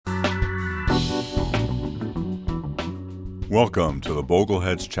Welcome to the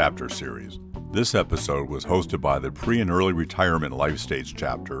Bogleheads chapter series. This episode was hosted by the Pre- and Early Retirement Life Stage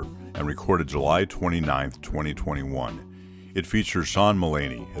chapter and recorded July 29, 2021. It features Sean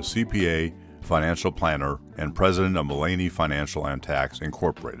Mullaney, a CPA, financial planner, and president of Mullaney Financial Tax,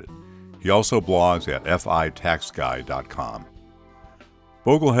 Incorporated. He also blogs at FITaxGuy.com.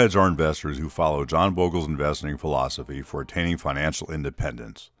 Bogleheads are investors who follow John Bogle's investing philosophy for attaining financial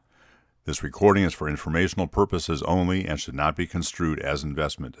independence. This recording is for informational purposes only and should not be construed as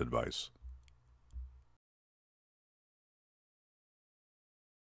investment advice.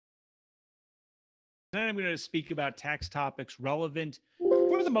 Then I'm going to speak about tax topics relevant,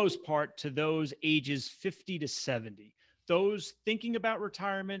 for the most part, to those ages 50 to 70, those thinking about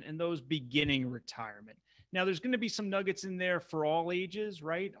retirement and those beginning retirement. Now, there's going to be some nuggets in there for all ages,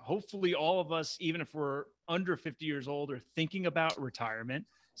 right? Hopefully, all of us, even if we're under 50 years old, are thinking about retirement.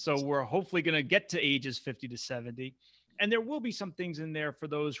 So we're hopefully going to get to ages 50 to 70. And there will be some things in there for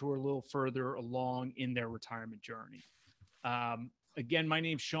those who are a little further along in their retirement journey. Again, my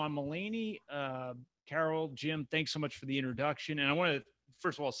name's Sean Mullaney. Carol, Jim, thanks so much for the introduction. And I want to,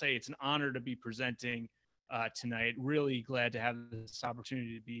 first of all, say it's an honor to be presenting tonight. Really glad to have this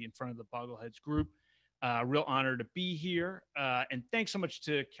opportunity to be in front of the Bogleheads group. Real honor to be here. And thanks so much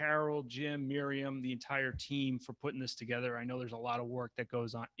to Carol, Jim, Miriam, the entire team for putting this together. I know there's a lot of work that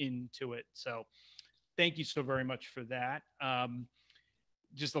goes on into it. So thank you so very much for that.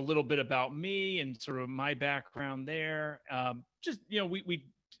 Just a little bit about me and sort of my background there. We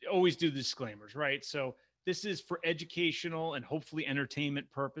always do disclaimers, right? So this is for educational and hopefully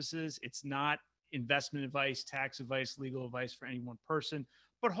entertainment purposes. It's not investment advice, tax advice, legal advice for any one person.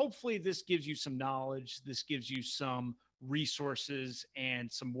 But hopefully this gives you some knowledge. This gives you some resources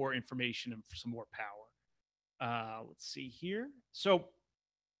and some more information and some more power. Let's see here. So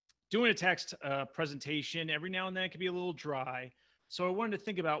doing a tax presentation, every now and then it can be a little dry. So I wanted to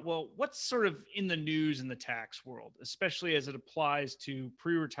think about, well, what's sort of in the news in the tax world, especially as it applies to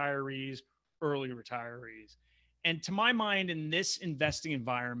pre-retirees, early retirees. And to my mind, in this investing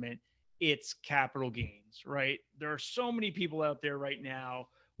environment, it's capital gains, right? There are so many people out there right now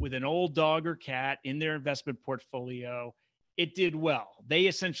with an old dog or cat in their investment portfolio. It did well. They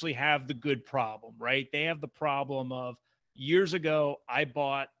essentially have the good problem, right? They have the problem of years ago, I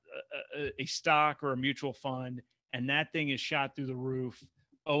bought a stock or a mutual fund and that thing is shot through the roof.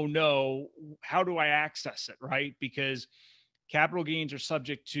 Oh no, how do I access it, right? Because capital gains are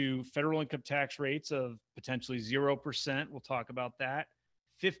subject to federal income tax rates of potentially 0%. We'll talk about that.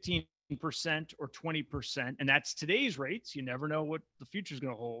 15% or 20%. And that's today's rates. You never know what the future is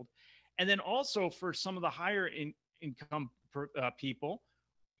going to hold. And then also for some of the higher income people,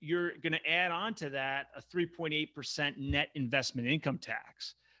 you're going to add on to that a 3.8% net investment income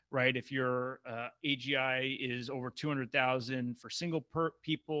tax, right? If your AGI is over 200,000 for single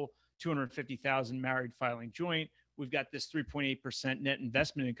people, 250,000 married filing joint, we've got this 3.8% net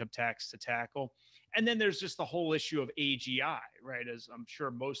investment income tax to tackle. And then there's just the whole issue of AGI, right? As I'm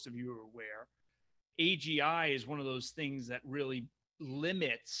sure most of you are aware, AGI is one of those things that really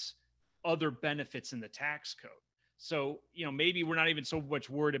limits other benefits in the tax code. So, maybe we're not even so much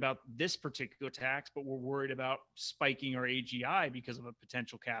worried about this particular tax, but we're worried about spiking our AGI because of a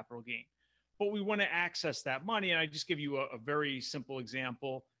potential capital gain. But we want to access that money. And I just give you a very simple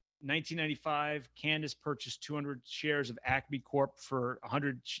example. 1995, Candace purchased 200 shares of Acme Corp for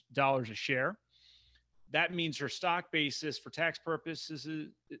 $100 a share. That means her stock basis for tax purposes is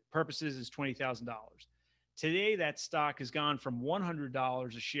 $20,000. Today, that stock has gone from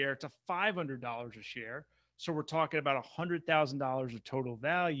 $100 a share to $500 a share. So we're talking about $100,000 of total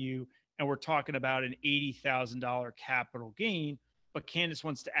value, and we're talking about an $80,000 capital gain. But Candace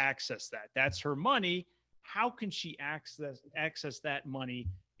wants to access that. That's her money. How can she access that money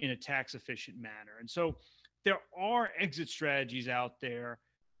in a tax efficient manner? And so there are exit strategies out there.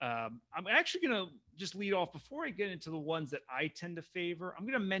 I'm actually going to just lead off before I get into the ones that I tend to favor. I'm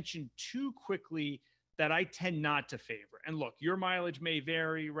going to mention two quickly that I tend not to favor. And look, your mileage may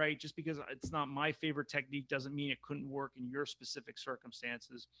vary, right? Just because it's not my favorite technique doesn't mean it couldn't work in your specific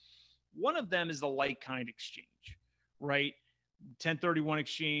circumstances. One of them is the like-kind exchange, right? 1031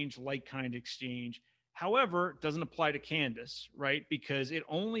 exchange, like-kind exchange. However, it doesn't apply to Candace, right? Because it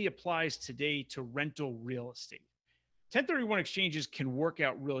only applies today to rental real estate. 1031 exchanges can work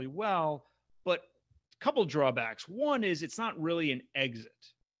out really well, but a couple drawbacks. One is it's not really an exit,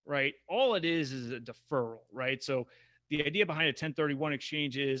 right? All it is a deferral, right? So the idea behind a 1031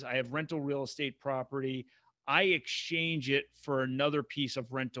 exchange is I have rental real estate property. I exchange it for another piece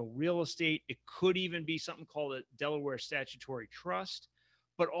of rental real estate. It could even be something called a Delaware statutory trust.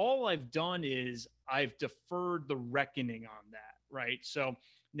 But all I've done is I've deferred the reckoning on that, right? So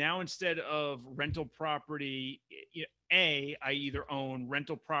now instead of rental property A, I either own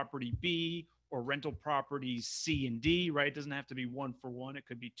rental property B or rental properties C and D, right? It doesn't have to be 1-for-1. It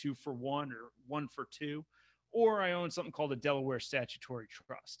could be 2-for-1 or 1-for-2. Or I own something called a Delaware statutory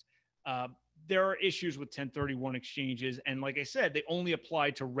trust. Uh, there are issues with 1031 exchanges. And like I said, they only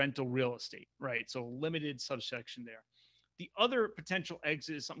apply to rental real estate, right? So limited subsection there. The other potential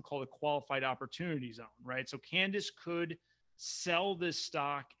exit is something called a qualified opportunity zone, right? So Candace could sell this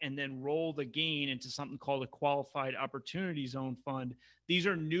stock and then roll the gain into something called a qualified opportunity zone fund. These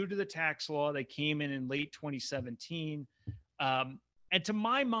are new to the tax law. They came in late 2017. And to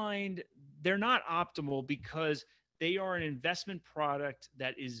my mind, they're not optimal because they are an investment product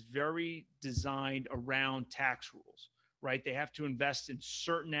that is very designed around tax rules, right? They have to invest in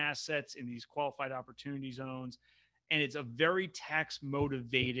certain assets in these qualified opportunity zones, and it's a very tax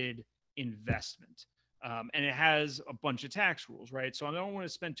motivated investment. And it has a bunch of tax rules, right? So I don't want to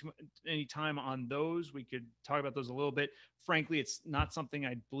spend any time on those. We could talk about those a little bit. Frankly, it's not something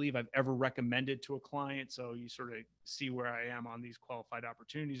I believe I've ever recommended to a client. So you sort of see where I am on these qualified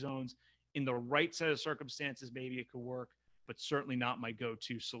opportunity zones. In the right set of circumstances, maybe it could work, but certainly not my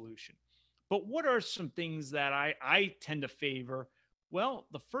go-to solution. But what are some things that I tend to favor? Well,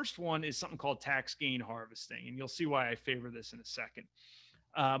 the first one is something called tax gain harvesting, and you'll see why I favor this in a second.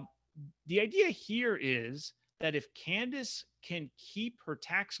 The idea here is that if Candace can keep her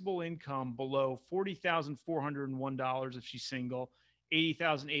taxable income below $40,401 if she's single,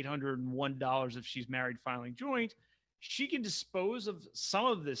 $80,801 if she's married filing joint, she can dispose of some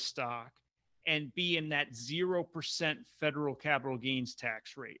of this stock and be in that 0% federal capital gains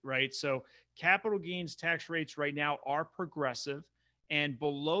tax rate, right? So capital gains tax rates right now are progressive, and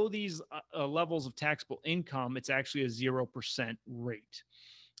below these levels of taxable income, it's actually a 0% rate.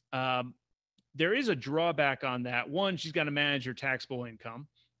 There is a drawback on that. One, she's got to manage her taxable income.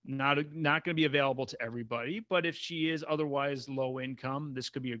 Not going to be available to everybody, but if she is otherwise low income, this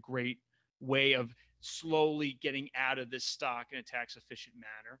could be a great way of slowly getting out of this stock in a tax efficient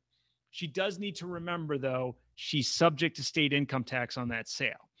manner. She does need to remember, though, she's subject to state income tax on that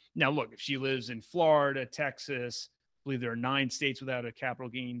sale. Now, look, if she lives in Florida, Texas, I believe there are 9 states without a capital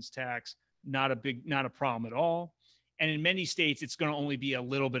gains tax, not a problem at all. And in many states, it's going to only be a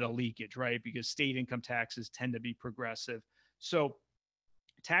little bit of leakage, right? Because state income taxes tend to be progressive. So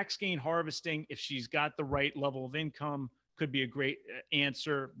tax gain harvesting, if she's got the right level of income, could be a great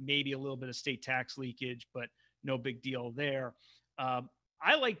answer. Maybe a little bit of state tax leakage, but no big deal there.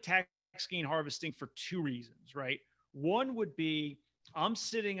 I like tax gain harvesting for 2 reasons, right? One would be I'm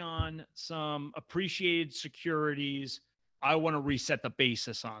sitting on some appreciated securities. I want to reset the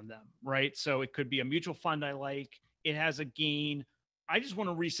basis on them, right? So it could be a mutual fund I like. It has a gain. I just want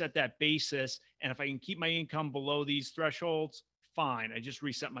to reset that basis. And if I can keep my income below these thresholds, fine. I just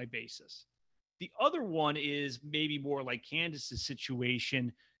reset my basis. The other one is maybe more like Candace's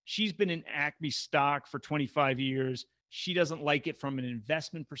situation. She's been in Acme stock for 25 years. She doesn't like it from an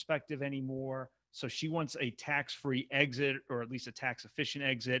investment perspective anymore. So she wants a tax-free exit, or at least a tax-efficient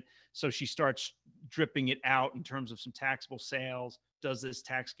exit. So she starts dripping it out in terms of some taxable sales, does this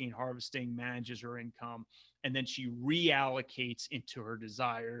tax gain harvesting, manages her income, and then she reallocates into her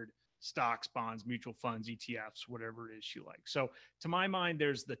desired stocks, bonds, mutual funds, ETFs, whatever it is she likes. So to my mind,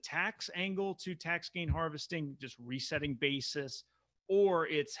 there's the tax angle to tax gain harvesting, just resetting basis, or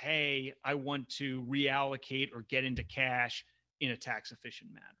it's, hey, I want to reallocate or get into cash in a tax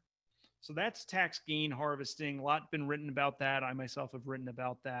efficient manner. So that's tax gain harvesting. A lot been written about that. I myself have written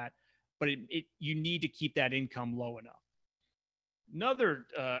about that, but you need to keep that income low enough. Another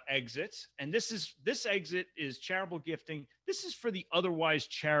exit, and this exit is charitable gifting. This is for the otherwise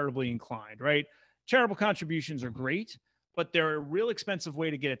charitably inclined, right? Charitable contributions are great, but they're a real expensive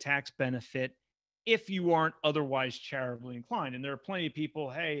way to get a tax benefit if you aren't otherwise charitably inclined. And there are plenty of people,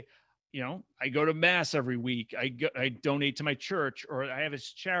 hey, I go to mass every week. I donate to my church, or I have a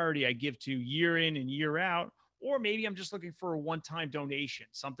charity I give to year in and year out, or maybe I'm just looking for a one-time donation.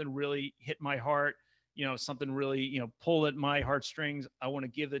 Something really hit my heart, something really, pull at my heartstrings. I want to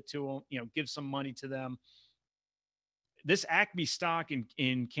give it to them, give some money to them. This Acme stock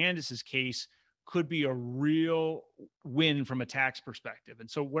in Candace's case could be a real win from a tax perspective. And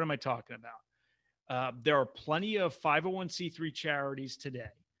so what am I talking about? There are plenty of 501c3 charities today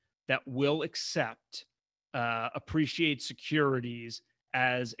that will accept appreciated securities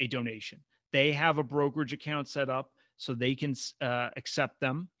as a donation. They have a brokerage account set up so they can accept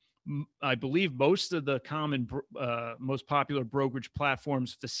them. I believe most of the common, most popular brokerage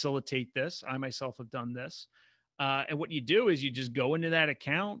platforms facilitate this. I myself have done this. And what you do is you just go into that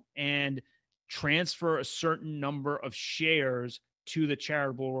account and transfer a certain number of shares to the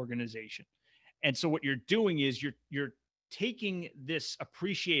charitable organization. And so what you're doing is you're taking this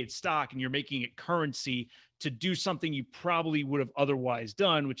appreciated stock and you're making it currency to do something you probably would have otherwise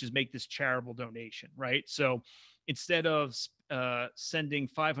done, which is make this charitable donation, right? So instead of sending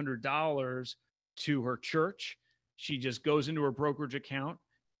 $500 to her church, she just goes into her brokerage account,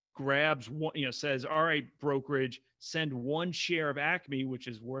 grabs one, says, all right, brokerage, send one share of Acme, which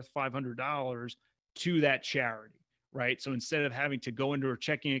is worth $500, to that charity, right? So instead of having to go into her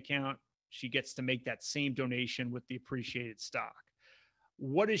checking account, she gets to make that same donation with the appreciated stock.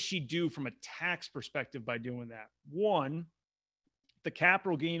 What does she do from a tax perspective by doing that? One, the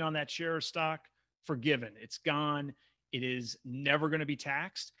capital gain on that share of stock, forgiven. It's gone. It is never going to be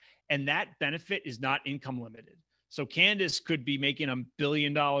taxed. And that benefit is not income limited. So Candace could be making $1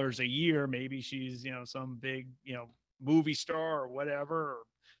 billion a year. Maybe she's, some big, movie star or whatever, or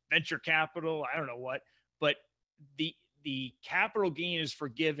venture capital. I don't know what, but the capital gain is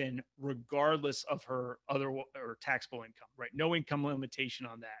forgiven regardless of her other or taxable income, right? No income limitation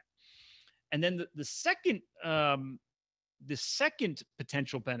on that. And then the second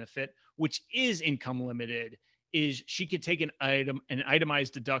potential benefit, which is income limited, is she could take an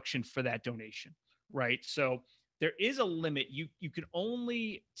itemized deduction for that donation, right? So there is a limit. You can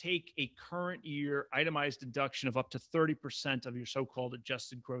only take a current year itemized deduction of up to 30% of your so-called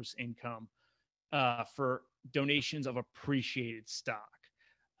adjusted gross income for donations of appreciated stock.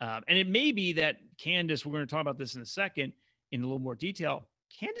 And it may be that Candace, we're going to talk about this in a second in a little more detail,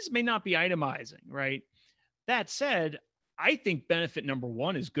 Candace may not be itemizing, right? That said, I think benefit number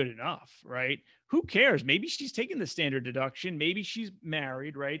one is good enough, right? Who cares? Maybe she's taking the standard deduction. Maybe she's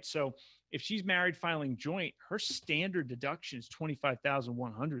married, right? So if she's married filing joint, her standard deduction is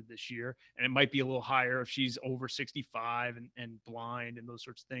 $25,100 this year. And it might be a little higher if she's over 65 and blind and those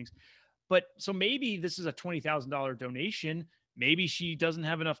sorts of things. But so maybe this is a $20,000 donation. Maybe she doesn't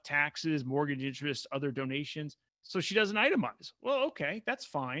have enough taxes, mortgage interest, other donations. So she doesn't itemize. Well, okay, that's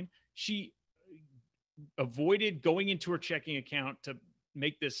fine. She avoided going into her checking account to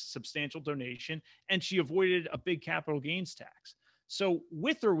make this substantial donation, and she avoided a big capital gains tax. So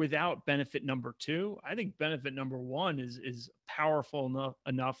with or without benefit number two, I think benefit number one is powerful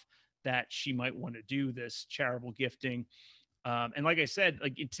enough that she might want to do this charitable gifting. And like I said,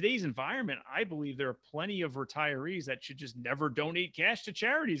 like in today's environment, I believe there are plenty of retirees that should just never donate cash to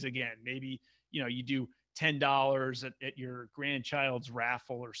charities again. Maybe, you do $10 at your grandchild's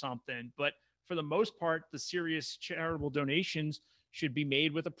raffle or something. But for the most part, the serious charitable donations should be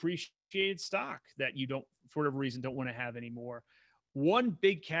made with appreciated stock that you don't, for whatever reason, don't want to have anymore. One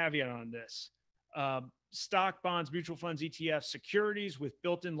big caveat on this, stock, bonds, mutual funds, ETFs, securities with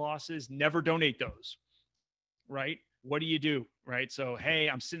built-in losses, never donate those, right? What do you do, right? So, hey,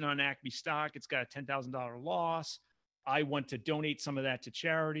 I'm sitting on Acme stock. It's got a $10,000 loss. I want to donate some of that to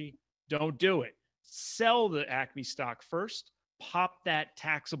charity. Don't do it. Sell the Acme stock first. Pop that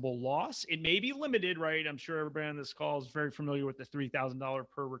taxable loss. It may be limited, right? I'm sure everybody on this call is very familiar with the $3,000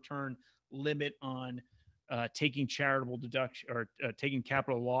 per return limit on taking charitable deduction or taking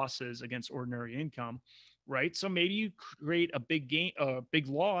capital losses against ordinary income, right? So maybe you create a big gain, a big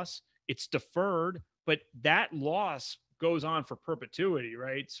loss. It's deferred, but that loss goes on for perpetuity,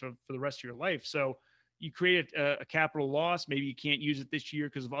 right? So for the rest of your life. So you create a capital loss. Maybe you can't use it this year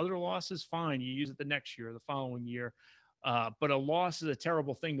because of other losses. Fine. You use it the next year or the following year. But a loss is a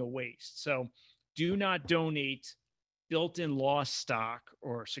terrible thing to waste. So do not donate built-in loss stock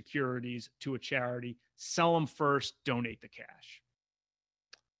or securities to a charity. Sell them first, donate the cash.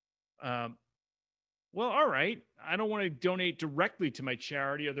 Well, all right. I don't want to donate directly to my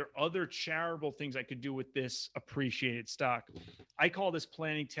charity. Are there other charitable things I could do with this appreciated stock? I call this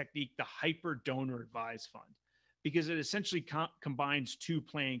planning technique the hyper donor advised fund because it essentially combines two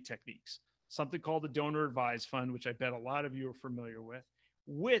planning techniques. Something called the donor advised fund, which I bet a lot of you are familiar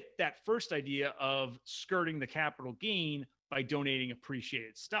with that first idea of skirting the capital gain by donating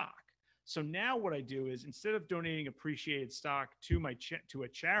appreciated stock. So now what I do is instead of donating appreciated stock to to a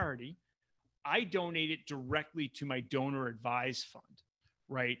charity, I donate it directly to my donor advised fund,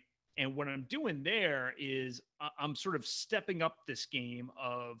 right? And what I'm doing there is I'm sort of stepping up this game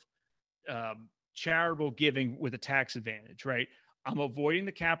of charitable giving with a tax advantage, right? I'm avoiding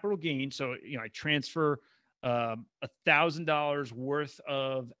the capital gain. So, I transfer $1,000 worth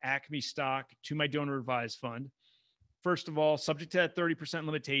of Acme stock to my donor advised fund. First of all, subject to that 30%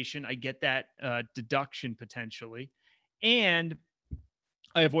 limitation, I get that deduction potentially. And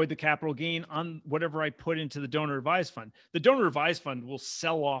I avoid the capital gain on whatever I put into the donor advised fund. The donor advised fund will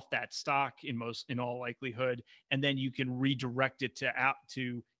sell off that stock in all likelihood, and then you can redirect it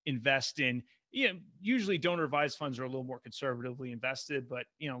to invest in. Usually donor advised funds are a little more conservatively invested, but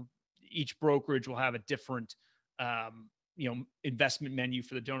each brokerage will have a different investment menu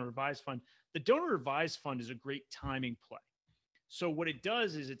for the donor advised fund. The donor advised fund is a great timing play. So what it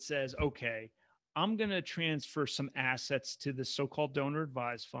does is it says, okay, I'm going to transfer some assets to the so-called donor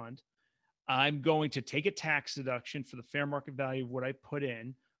advised fund. I'm going to take a tax deduction for the fair market value of what I put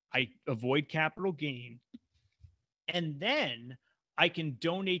in. I avoid capital gain. And then I can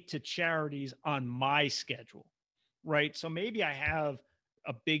donate to charities on my schedule, right? So maybe I have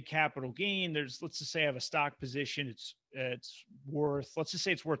a big capital gain. Let's just say I have a stock position. It's worth, let's just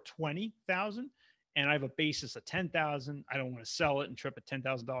say it's worth 20,000 and I have a basis of 10,000. I don't want to sell it and trip a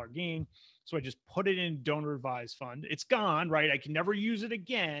 $10,000 gain. So I just put it in donor advised fund. It's gone, right? I can never use it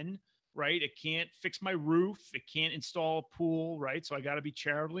again, right? It can't fix my roof. It can't install a pool, right? So I got to be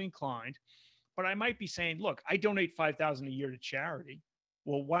charitably inclined. But I might be saying, look, I donate 5,000 a year to charity.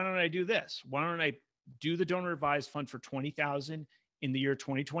 Well, why don't I do this? Why don't I do the donor advised fund for 20,000 in the year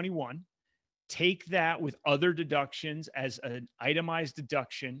 2021? Take that with other deductions as an itemized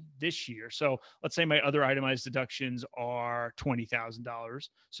deduction this year. So let's say my other itemized deductions are $20,000.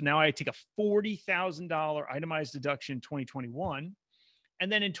 So now I take a $40,000 itemized deduction in 2021.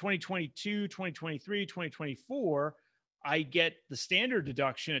 And then in 2022, 2023, 2024, I get the standard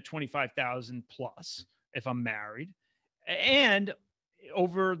deduction at 25,000 plus if I'm married. And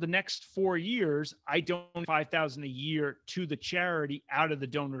over the next 4 years, I donate 5,000 a year to the charity out of the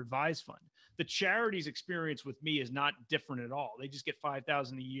donor advised fund. The charity's experience with me is not different at all. They just get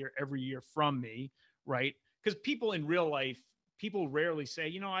 5,000 a year every year from me, right? Because people in real life, people rarely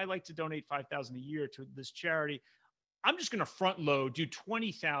say, I like to donate 5,000 a year to this charity. I'm just going to front load, do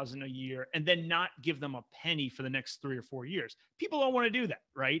 20,000 a year, and then not give them a penny for the next 3 or 4 years. People don't want to do that,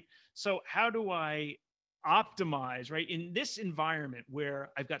 right? So how do I optimize, right? In this environment where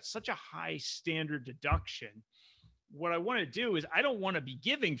I've got such a high standard deduction, what I want to do is I don't want to be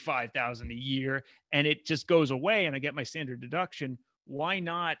giving 5,000 a year and it just goes away and I get my standard deduction. Why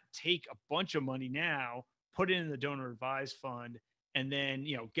not take a bunch of money now, put it in the donor advised fund, and then,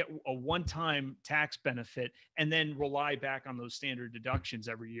 get a one-time tax benefit and then rely back on those standard deductions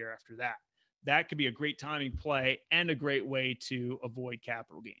every year after that. That could be a great timing play and a great way to avoid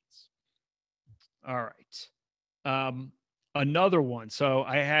capital gains. All right. Another one. So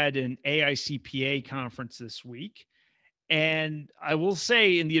I had an AICPA conference this week. And I will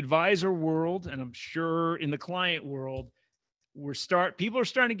say in the advisor world, and I'm sure in the client world, people are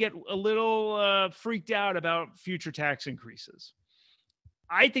starting to get a little freaked out about future tax increases.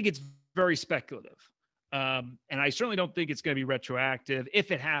 I think it's very speculative. And I certainly don't think it's going to be retroactive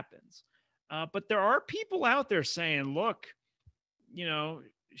if it happens. But there are people out there saying, look,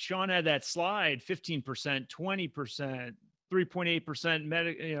 Sean had that slide, 15%, 20%,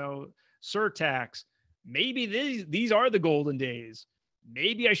 3.8% surtax. Maybe these are the golden days.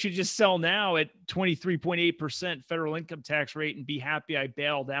 Maybe I should just sell now at 23.8% federal income tax rate and be happy I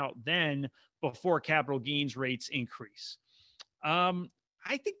bailed out then before capital gains rates increase.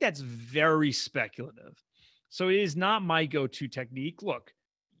 I think that's very speculative. So it is not my go-to technique. Look,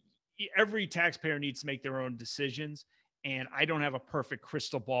 every taxpayer needs to make their own decisions, and I don't have a perfect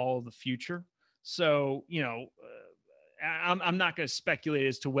crystal ball of the future. So, I'm not going to speculate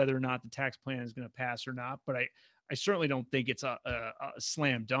as to whether or not the tax plan is going to pass or not, but I certainly don't think it's a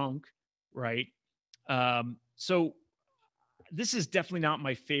slam dunk, right? So this is definitely not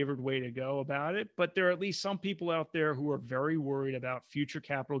my favorite way to go about it, but there are at least some people out there who are very worried about future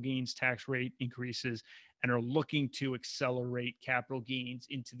capital gains tax rate increases and are looking to accelerate capital gains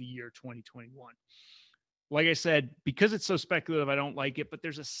into the year 2021. Like I said, because it's so speculative, I don't like it, but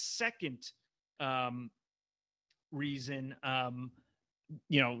there's a second reason.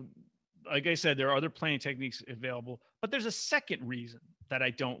 Like I said, there are other planning techniques available, but there's a second reason that I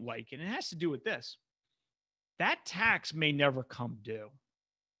don't like it. And it has to do with this. That tax may never come due,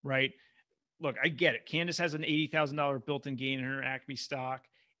 right? Look, I get it. Candace has an $80,000 built-in gain in her Acme stock.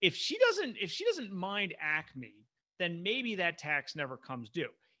 If she doesn't mind Acme, then maybe that tax never comes due.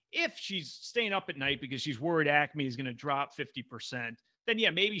 If she's staying up at night because she's worried Acme is going to drop 50%, then yeah,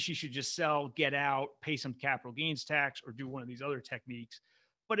 maybe she should just sell, get out, pay some capital gains tax, or do one of these other techniques.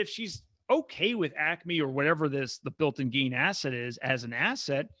 But if she's okay with Acme or whatever the built-in gain asset is as an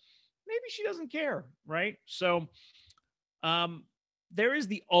asset, maybe she doesn't care, right? So there is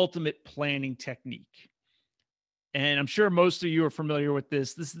the ultimate planning technique. And I'm sure most of you are familiar with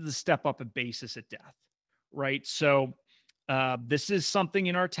this. This is the step up at basis at death, right? So This is something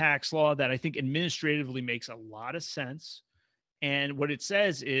in our tax law that I think administratively makes a lot of sense. And what it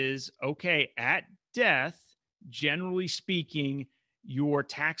says is, okay, at death, generally speaking, your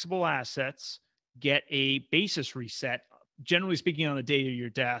taxable assets get a basis reset, generally speaking, on the day of your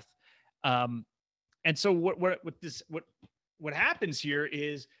death. Um, and so what happens here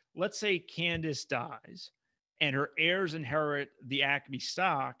is, let's say Candace dies and her heirs inherit the Acme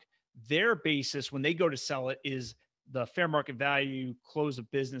stock. Their basis when they go to sell it is the fair market value close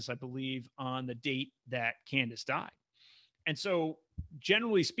of business, I believe, on the date that Candace died. And so,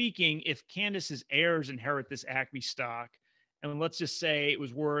 generally speaking, if Candace's heirs inherit this Acme stock, and let's just say it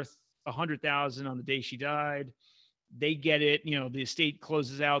was worth 100,000 on the day she died, they get it. The estate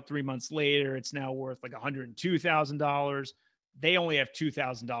closes out 3 months later. It's now worth like $102,000. They only have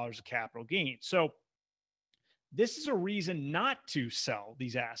 $2,000 of capital gain. So this is a reason not to sell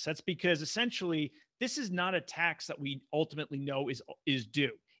these assets, because essentially this is not a tax that we ultimately know is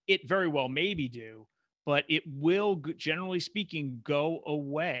due. It very well may be due, but it will, generally speaking, go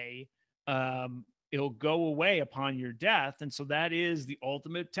away. It'll go away upon your death. And so that is the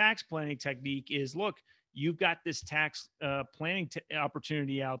ultimate tax planning technique is, look, you've got this tax planning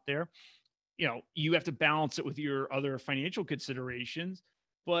opportunity out there. You have to balance it with your other financial considerations.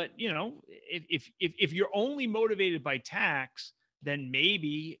 But if you're only motivated by tax, then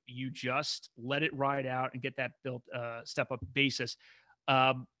maybe you just let it ride out and get that built step up basis.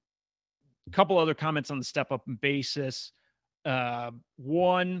 Couple other comments on the step up in basis.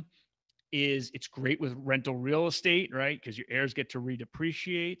 One is it's great with rental real estate, right? Because your heirs get to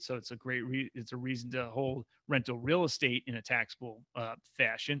redepreciate. So it's a reason to hold rental real estate in a taxable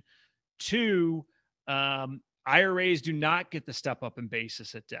fashion. Two, IRAs do not get the step up in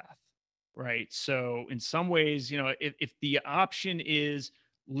basis at death, right? So in some ways, if the option is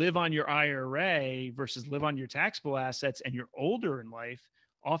live on your IRA versus live on your taxable assets and you're older in life,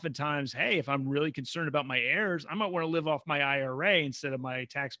 oftentimes, hey, if I'm really concerned about my heirs, I might want to live off my IRA instead of my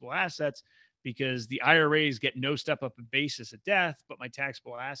taxable assets, because the IRAs get no step up in basis at death, but my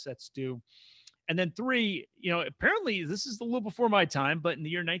taxable assets do. And then three, apparently this is a little before my time, but in the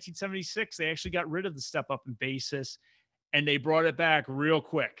year 1976, they actually got rid of the step up in basis and they brought it back real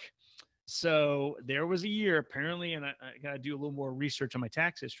quick. So there was a year apparently, and I got to do a little more research on my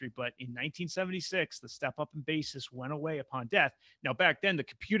tax history, but in 1976, the step up in basis went away upon death. Now, back then, the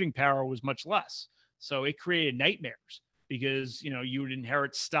computing power was much less. So it created nightmares because, you would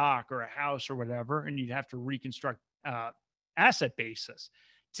inherit stock or a house or whatever, and you'd have to reconstruct asset basis.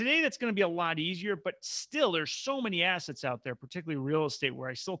 Today, that's going to be a lot easier, but still, there's so many assets out there, particularly real estate, where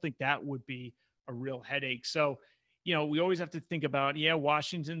I still think that would be a real headache. So, we always have to think about,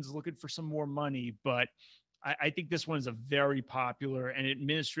 Washington's looking for some more money, but I think this one's a very popular and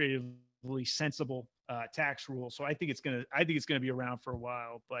administratively sensible tax rule. So I think it's gonna be around for a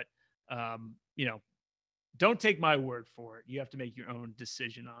while. But don't take my word for it. You have to make your own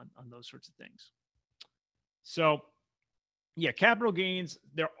decision on those sorts of things. So yeah, capital gains.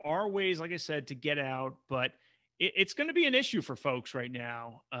 There are ways, like I said, to get out, but it's going to be an issue for folks right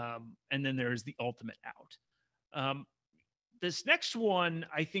now. And then there's the ultimate out. This next one,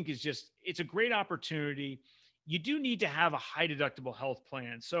 I think, it's a great opportunity. You do need to have a high deductible health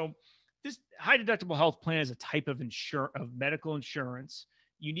plan. So this high deductible health plan is a type of medical insurance.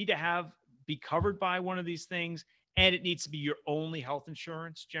 You need to be covered by one of these things, and it needs to be your only health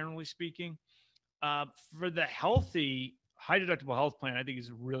insurance, generally speaking. For the healthy high deductible health plan, I think is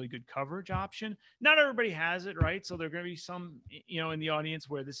a really good coverage option. Not everybody has it, right? So there are going to be some, in the audience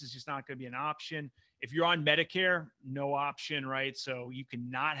where this is just not going to be an option. If you're on Medicare, no option, right? So you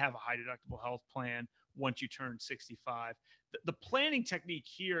cannot have a high deductible health plan once you turn 65. The planning technique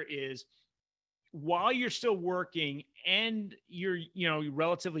here is, while you're still working and you're,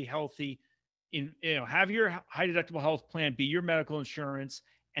 relatively healthy, have your high deductible health plan be your medical insurance,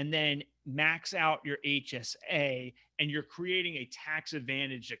 and then max out your HSA, and you're creating a tax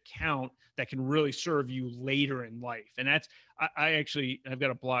advantage account that can really serve you later in life. And I've got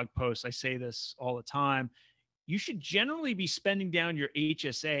a blog post. I say this all the time. You should generally be spending down your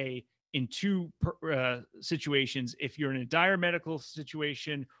HSA in two situations: if you're in a dire medical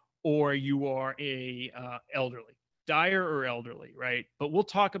situation or you are elderly. Dire or elderly, right? But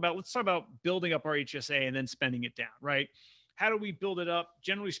let's talk about building up our HSA and then spending it down, right? How do we build it up?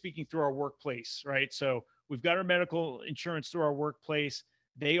 Generally speaking, through our workplace, right? So we've got our medical insurance through our workplace.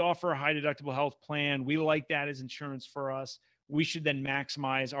 They offer a high deductible health plan. We like that as insurance for us. We should then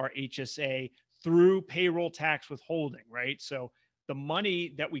maximize our HSA through payroll tax withholding, right? So the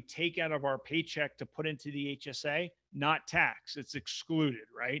money that we take out of our paycheck to put into the HSA, not tax, it's excluded,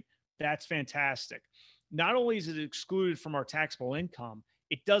 right? That's fantastic. not only is it excluded from our taxable income,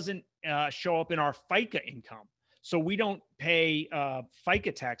 it doesn't show up in our FICA income. So we don't pay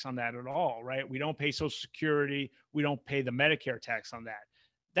FICA tax on that at all, right? We don't pay Social Security. We don't pay the Medicare tax on that.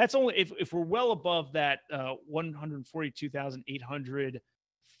 That's only if we're well above that 142,800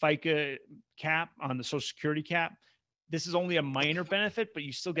 FICA cap on the Social Security cap. This is only a minor benefit, but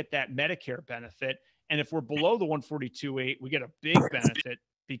you still get that Medicare benefit. And if we're below the 142.8, we get a big benefit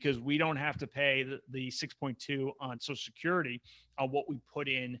because we don't have to pay the 6.2 on Social Security on what we put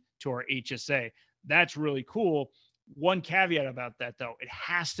in to our HSA. That's really cool. One caveat about that, though, it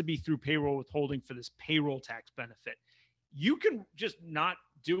has to be through payroll withholding for this payroll tax benefit. You can just not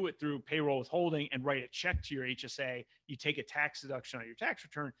do it through payroll withholding and write a check to your HSA. You take a tax deduction on your tax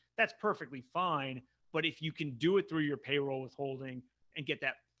return. That's perfectly fine. But if you can do it through your payroll withholding and get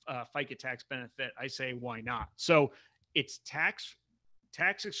that FICA tax benefit, I say, why not? So it's tax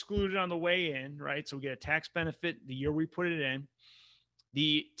excluded on the way in, right? So we get a tax benefit the year we put it in.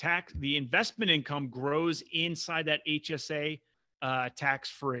 The investment income grows inside that HSA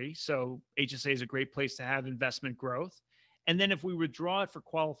tax-free. So HSA is a great place to have investment growth. And then if we withdraw it for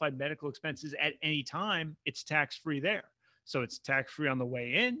qualified medical expenses at any time, it's tax-free there. So it's tax-free on the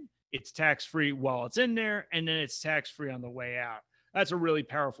way in, it's tax-free while it's in there, and then it's tax-free on the way out. That's a really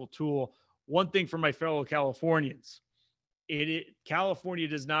powerful tool. One thing for my fellow Californians, California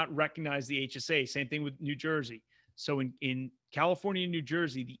does not recognize the HSA. Same thing with New Jersey. So in California and New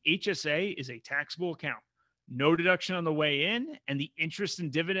Jersey, the HSA is a taxable account. No deduction on the way in, and the interest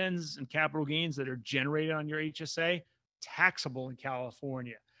and dividends and capital gains that are generated on your HSA, taxable in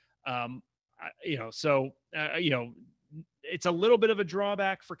California. It's a little bit of a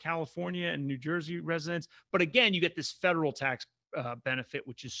drawback for California and New Jersey residents. But again, you get this federal tax benefit,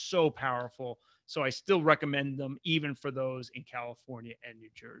 which is so powerful. So I still recommend them even for those in California and New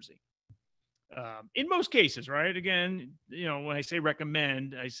Jersey. In most cases, right? Again, when I say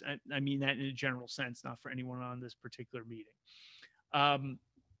recommend, I mean that in a general sense, not for anyone on this particular meeting.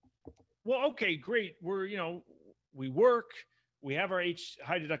 Well, okay, great. We work, we have our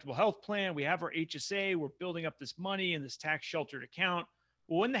high deductible health plan, we have our HSA, we're building up this money in this tax sheltered account.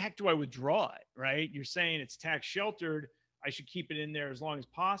 Well, when the heck do I withdraw it, right? You're saying it's tax sheltered. I should keep it in there as long as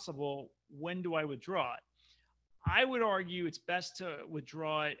possible. When do I withdraw it? I would argue it's best to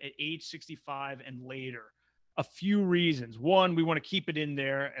withdraw it at age 65 and later. A few reasons. One, we want to keep it in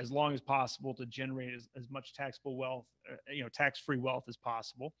there as long as possible to generate as much taxable wealth, tax-free wealth as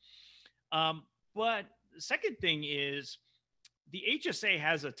possible. But the second thing is the HSA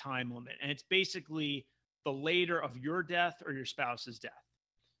has a time limit, and it's basically the later of your death or your spouse's death.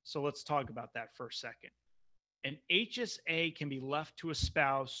 So let's talk about that for a second. An HSA can be left to a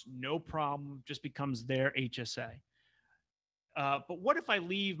spouse, no problem, just becomes their HSA. But what if I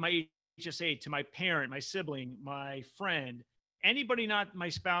leave my HSA to my parent, my sibling, my friend, anybody not my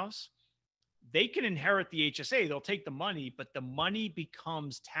spouse? They can inherit the HSA. They'll take the money, but the money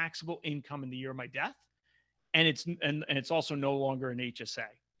becomes taxable income in the year of my death. And it's also no longer an HSA.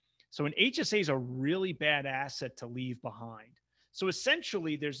 So an HSA is a really bad asset to leave behind. So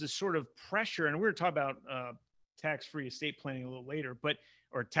essentially, there's this sort of pressure, and we're going to talk about tax-free estate planning a little later,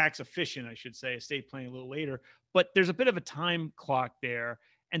 or tax efficient, I should say, estate planning a little later. But there's a bit of a time clock there.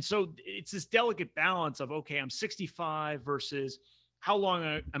 And so it's this delicate balance of, okay, I'm 65 versus how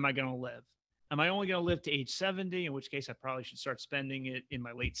long am I going to live? Am I only going to live to age 70, in which case I probably should start spending it in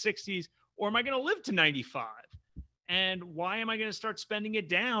my late 60s? Or am I going to live to 95? And why am I going to start spending it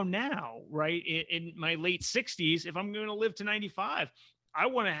down now, right? In my late 60s, if I'm going to live to 95, I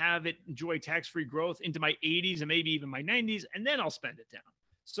want to have it enjoy tax-free growth into my 80s and maybe even my 90s, and then I'll spend it down.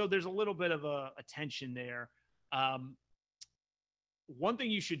 So there's a little bit of a tension there. One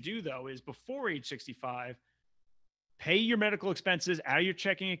thing you should do, though, is before age 65, pay your medical expenses out of your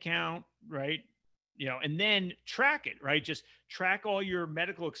checking account, right? And then track it, right? Just track all your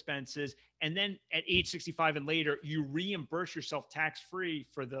medical expenses. And then at age 65 and later, you reimburse yourself tax-free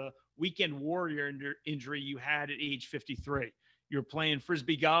for the weekend warrior injury you had at age 53. You're playing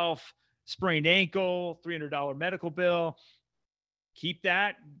Frisbee golf, sprained ankle, $300 medical bill. Keep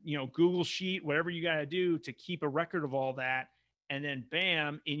that, Google Sheet, whatever you got to do to keep a record of all that. And then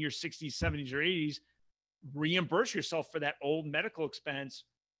bam, in your 60s, 70s, or 80s, reimburse yourself for that old medical expense.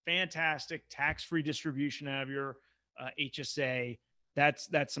 Fantastic tax-free distribution out of your HSA. That's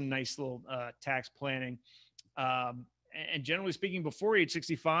some nice little tax planning. And generally speaking, before age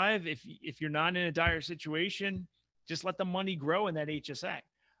 65, if you're not in a dire situation, just let the money grow in that HSA.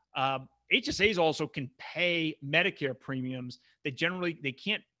 HSAs also can pay Medicare premiums. They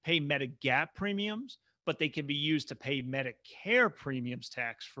can't pay Medigap premiums, but they can be used to pay Medicare premiums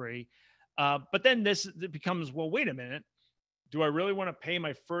tax-free. But then it becomes, well, wait a minute. Do I really want to pay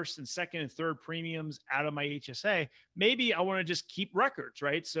my first and second and third premiums out of my HSA? Maybe I want to just keep records,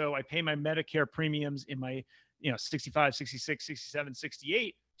 right? So I pay my Medicare premiums in my, 65, 66, 67,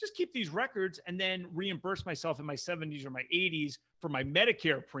 68. Just keep these records and then reimburse myself in my 70s or my 80s for my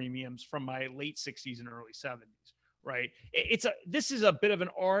Medicare premiums from my late 60s and early 70s, right? This is a bit of an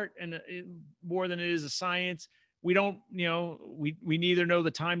art and more than it is a science. We don't, we neither know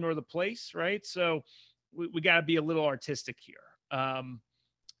the time nor the place, right? So we got to be a little artistic here.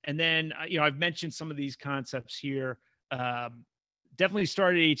 And then, I've mentioned some of these concepts here. Definitely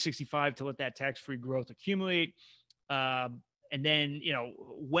start at age 65 to let that tax-free growth accumulate. And then,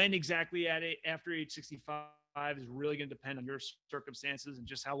 when exactly after age 65 is really going to depend on your circumstances and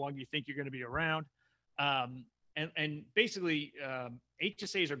just how long you think you're going to be around. And basically,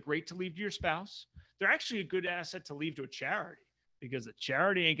 HSAs are great to leave to your spouse. They're actually a good asset to leave to a charity because the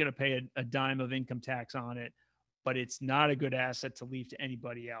charity ain't going to pay a dime of income tax on it, but it's not a good asset to leave to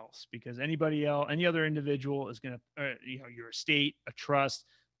anybody else because anybody else, any other individual is going to, your estate, a trust,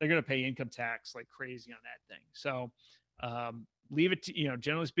 they're going to pay income tax like crazy on that thing. So leave it to,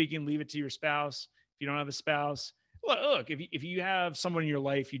 generally speaking, leave it to your spouse. If you don't have a spouse, look, if you have someone in your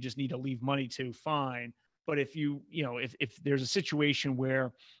life you just need to leave money to, fine. But if if there's a situation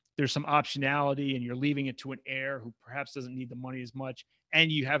where there's some optionality and you're leaving it to an heir who perhaps doesn't need the money as much and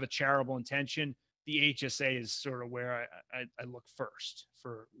you have a charitable intention, the HSA is sort of where I look first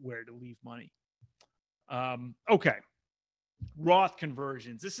for where to leave money. Okay. Roth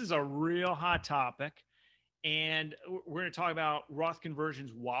conversions. This is a real hot topic. And we're going to talk about Roth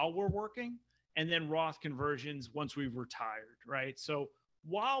conversions while we're working and then Roth conversions once we've retired, right? So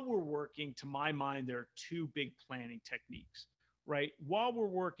while we're working, to my mind, there are two big planning techniques, right? While we're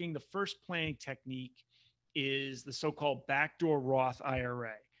working, the first planning technique is the so-called backdoor Roth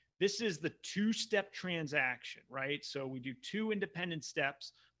IRA. This is the two-step transaction, right? So we do two independent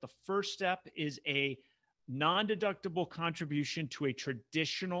steps. The first step is a non-deductible contribution to a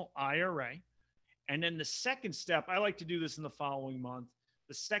traditional IRA. And then the second step, I like to do this in the following month.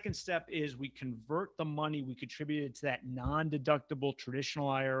 The second step is we convert the money we contributed to that non-deductible traditional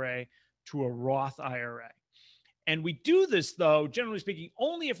IRA to a Roth IRA. And we do this, though, generally speaking,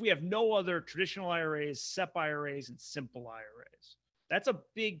 only if we have no other traditional IRAs, SEP IRAs, and simple IRAs. That's a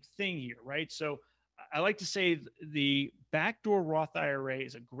big thing here, right? So I like to say the backdoor Roth IRA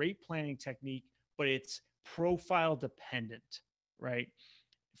is a great planning technique, but it's profile dependent, right?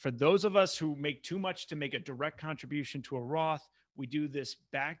 For those of us who make too much to make a direct contribution to a Roth, we do this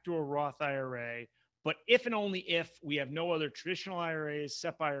backdoor Roth IRA, but if and only if we have no other traditional IRAs,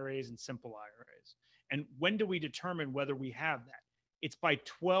 SEP IRAs, and simple IRAs. And when do we determine whether we have that? It's by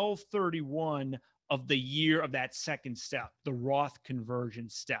 12/31 of the year of that second step, the Roth conversion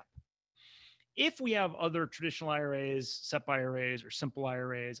step. If we have other traditional IRAs, SEP IRAs, or simple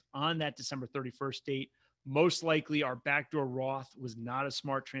IRAs on that December 31st date, most likely our backdoor Roth was not a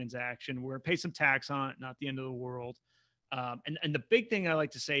smart transaction. We're going to pay some tax on it, not the end of the world. And the big thing I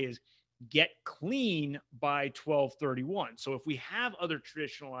like to say is get clean by 12/31. So if we have other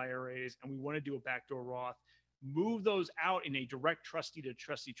traditional IRAs and we want to do a backdoor Roth, move those out in a direct trustee to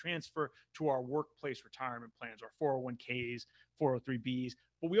trustee transfer to our workplace retirement plans, our 401ks, 403bs.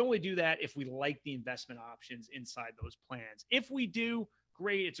 But we only do that if we like the investment options inside those plans. If we do,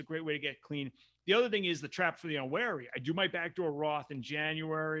 great. It's a great way to get clean. The other thing is the trap for the unwary. I do my backdoor Roth in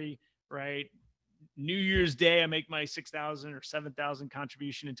January, right? New Year's Day, I make my 6,000 or 7,000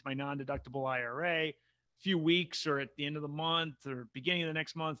 contribution into my non-deductible IRA. A few weeks or at the end of the month or beginning of the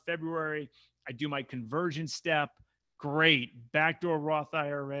next month, February, I do my conversion step. Great. Backdoor Roth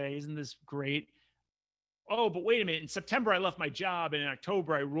IRA. Isn't this great? Oh, but wait a minute. In September, I left my job. And in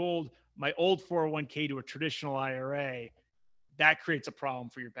October, I rolled my old 401k to a traditional IRA. That creates a problem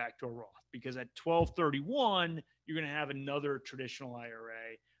for your backdoor Roth because at 12/31, you're going to have another traditional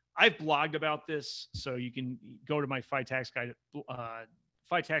IRA. I've blogged about this, so you can go to my FI Tax Guide,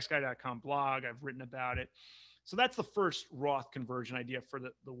 FITaxGuide.com blog. I've written about it. So that's the first Roth conversion idea for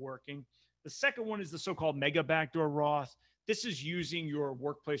the working. The second one is the so-called mega backdoor Roth. This is using your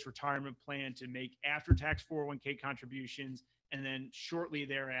workplace retirement plan to make after-tax 401k contributions, and then shortly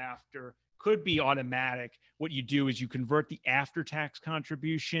thereafter, could be automatic. What you do is you convert the after-tax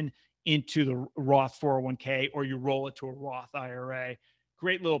contribution into the Roth 401k, or you roll it to a Roth IRA.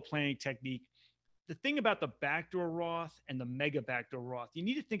 Great little planning technique. The thing about the backdoor Roth and the mega backdoor Roth, you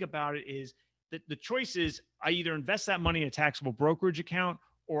need to think about it is that the choice is I either invest that money in a taxable brokerage account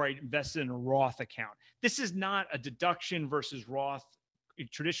or I invest it in a Roth account. This is not a deduction versus Roth,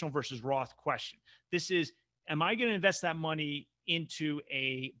 traditional versus Roth question. This is, am I going to invest that money into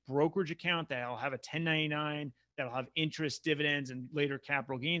a brokerage account that'll have a 1099, that'll have interest, dividends, and later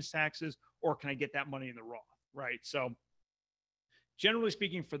capital gains taxes, or can I get that money in the Roth, right? So generally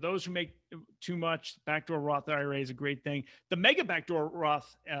speaking, for those who make too much, backdoor Roth IRA is a great thing. The mega backdoor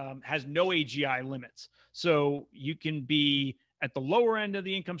Roth has no AGI limits. So you can be at the lower end of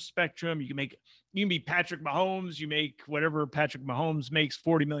the income spectrum. You can be Patrick Mahomes. You make whatever Patrick Mahomes makes,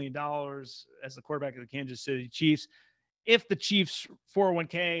 $40 million as the quarterback of the Kansas City Chiefs. If the Chiefs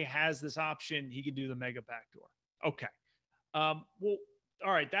 401k has this option, he can do the mega backdoor. Okay. Well,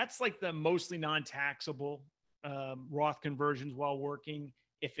 all right. That's like the mostly non-taxable Roth conversions while working.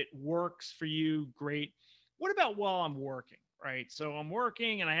 If it works for you, great. What about while I'm working, right? So I'm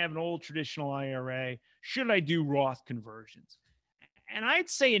working and I have an old traditional IRA. Should I do Roth conversions? And I'd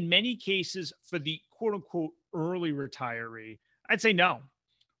say in many cases for the quote unquote early retiree, I'd say no,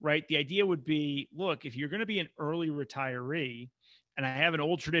 right? The idea would be, look, if you're going to be an early retiree and I have an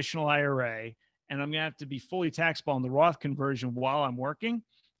old traditional IRA and I'm going to have to be fully taxable on the Roth conversion while I'm working,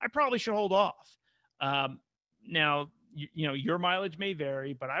 I probably should hold off. Now, your mileage may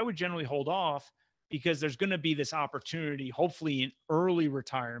vary, but I would generally hold off because there's going to be this opportunity, hopefully in early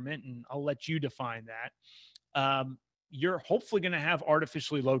retirement, and I'll let you define that. You're hopefully going to have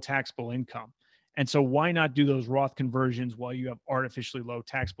artificially low taxable income. And so why not do those Roth conversions while you have artificially low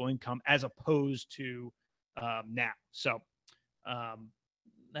taxable income as opposed to now? So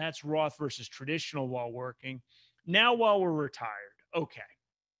that's Roth versus traditional while working. Now, while we're retired, okay.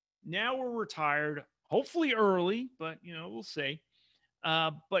 Now we're retired, hopefully early, but we'll see.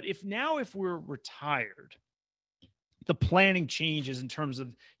 But if we're retired, the planning changes in terms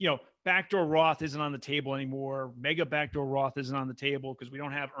of, backdoor Roth isn't on the table anymore. Mega backdoor Roth isn't on the table because we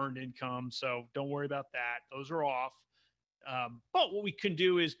don't have earned income. So don't worry about that. Those are off. But what we can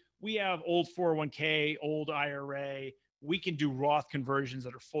do is we have old 401k, old IRA. We can do Roth conversions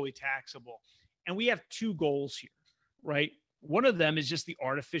that are fully taxable. And we have two goals here, right? One of them is just the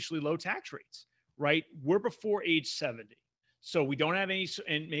artificially low tax rates, right? We're before age 70. So we don't have any,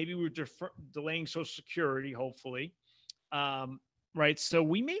 and maybe we're delaying Social Security, hopefully. Right. So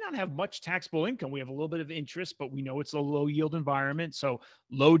we may not have much taxable income. We have a little bit of interest, but we know it's a low yield environment. So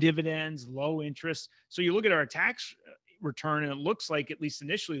low dividends, low interest. So you look at our tax return and it looks like, at least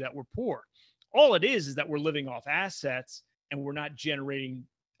initially, that we're poor. All it is that we're living off assets and we're not generating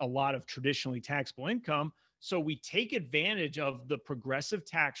a lot of traditionally taxable income. So we take advantage of the progressive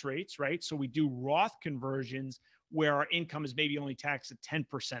tax rates, right? So we do Roth conversions where our income is maybe only taxed at 10%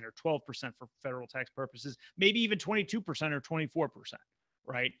 or 12% for federal tax purposes, maybe even 22% or 24%,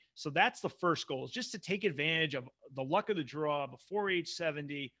 right? So that's the first goal, is just to take advantage of the luck of the draw before age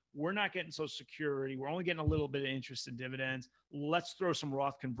 70. We're not getting Social Security. We're only getting a little bit of interest and dividends. Let's throw some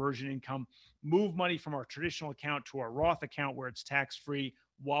Roth conversion income, move money from our traditional account to our Roth account where it's tax-free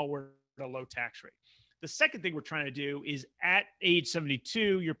while we're at a low tax rate. The second thing we're trying to do is at age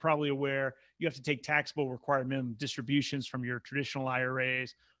 72, you're probably aware, you have to take taxable required minimum distributions from your traditional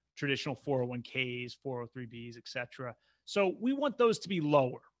IRAs, traditional 401ks, 403bs, et cetera. So we want those to be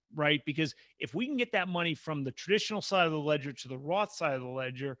lower, right? Because if we can get that money from the traditional side of the ledger to the Roth side of the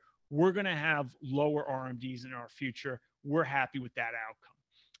ledger, we're going to have lower RMDs in our future. We're happy with that outcome,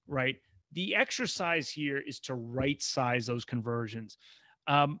 right? The exercise here is to right size those conversions.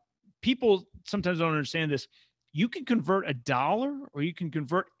 People sometimes don't understand this. You can convert $1 or you can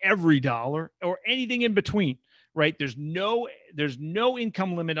convert every dollar or anything in between, right? There's no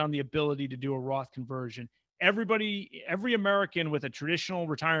income limit on the ability to do a Roth conversion. Every American with a traditional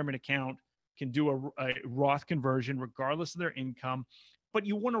retirement account can do a Roth conversion regardless of their income, but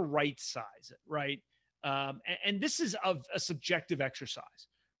you want to right size it, right? And this is a subjective exercise,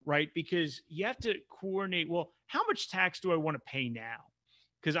 right? Because you have to coordinate, well, how much tax do I want to pay now?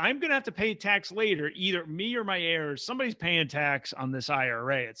 Because I'm going to have to pay tax later, either me or my heirs. Somebody's paying tax on this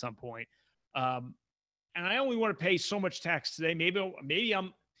IRA at some point. And I only want to pay so much tax today. Maybe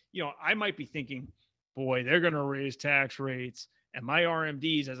I'm, I might be thinking, boy, they're going to raise tax rates and my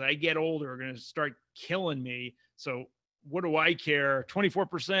RMDs as I get older are going to start killing me. So what do I care?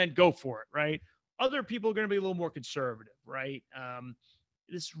 24%, go for it, right? Other people are going to be a little more conservative, right?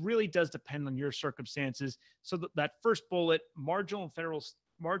 This really does depend on your circumstances. So that first bullet, marginal federal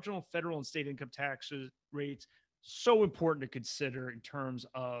and state income tax rates, so important to consider in terms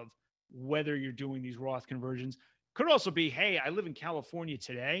of whether you're doing these Roth conversions. Could also be, hey, I live in California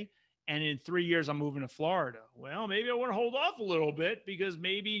today, and in 3 years, I'm moving to Florida. Well, maybe I want to hold off a little bit because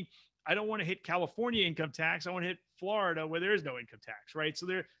maybe I don't want to hit California income tax. I want to hit Florida where there is no income tax, right? So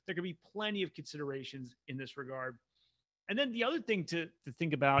there could be plenty of considerations in this regard. And then the other thing to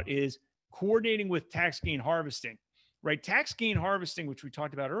think about is coordinating with tax gain harvesting. right? Tax gain harvesting, which we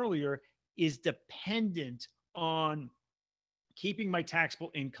talked about earlier, is dependent on keeping my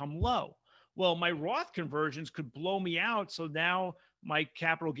taxable income low. Well, my Roth conversions could blow me out. So now my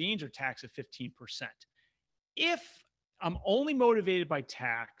capital gains are taxed at 15%. If I'm only motivated by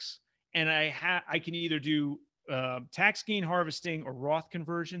tax and I can either do tax gain harvesting or Roth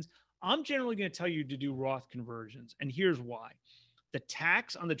conversions, I'm generally going to tell you to do Roth conversions. And here's why. The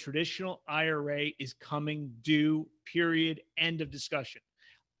tax on the traditional IRA is coming due, period, end of discussion.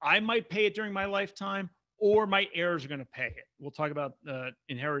 I might pay it during my lifetime, or my heirs are going to pay it. We'll talk about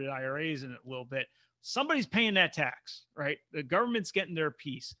inherited IRAs in a little bit. Somebody's paying that tax, right? The government's getting their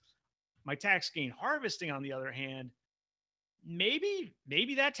piece. My tax gain harvesting, on the other hand, maybe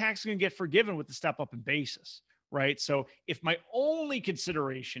that tax is going to get forgiven with the step up in basis, right? So if my only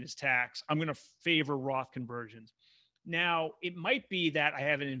consideration is tax, I'm going to favor Roth conversions. Now, it might be that I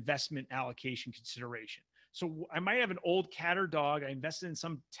have an investment allocation consideration. So I might have an old cat or dog. I invested in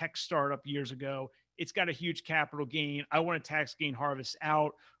some tech startup years ago. It's got a huge capital gain. I want to tax gain harvest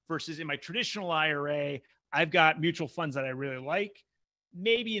out versus in my traditional IRA, I've got mutual funds that I really like.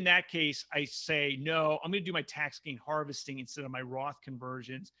 Maybe in that case, I say, no, I'm going to do my tax gain harvesting instead of my Roth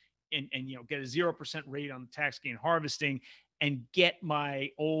conversions and get a 0% rate on the tax gain harvesting and get my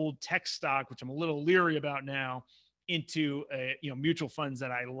old tech stock, which I'm a little leery about now, into mutual funds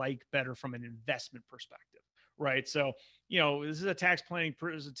that I like better from an investment perspective, right? So this is a tax planning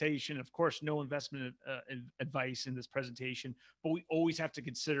presentation. Of course, no investment advice in this presentation, but we always have to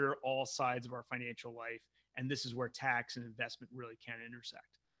consider all sides of our financial life, and this is where tax and investment really can intersect.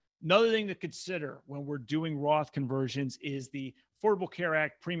 Another thing to consider when we're doing Roth conversions is the Affordable Care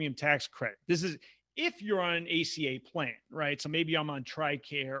Act premium tax credit. This is if you're on an ACA plan, right? So maybe I'm on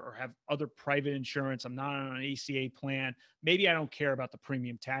TRICARE or have other private insurance. I'm not on an ACA plan. Maybe I don't care about the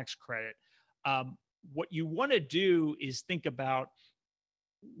premium tax credit. What you want to do is think about,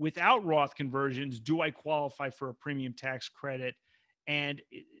 without Roth conversions, do I qualify for a premium tax credit? And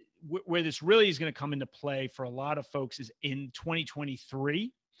where this really is going to come into play for a lot of folks is in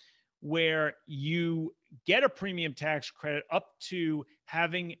 2023, where you get a premium tax credit up to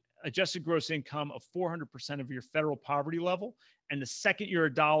having adjusted gross income of 400% of your federal poverty level. And the second you're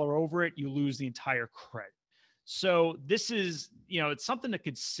a dollar over it, you lose the entire credit. So this is, it's something to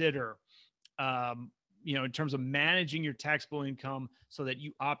consider, in terms of managing your taxable income so that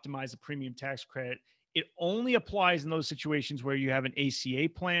you optimize the premium tax credit. It only applies in those situations where you have an ACA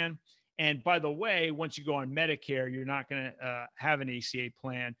plan. And by the way, once you go on Medicare, you're not going to have an ACA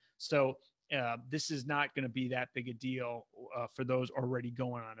plan. So this is not going to be that big a deal for those already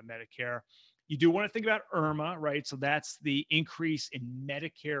going on a Medicare. You do want to think about IRMA, right? So that's the increase in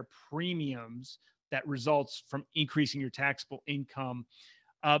Medicare premiums that results from increasing your taxable income.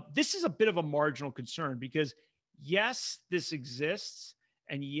 This is a bit of a marginal concern because, yes, this exists.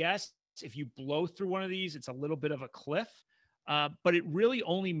 And yes, if you blow through one of these, it's a little bit of a cliff. But it really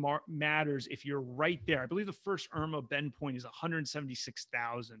only matters if you're right there. I believe the first IRMA bend point is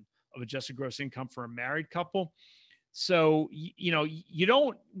 176,000 of adjusted gross income for a married couple. So, you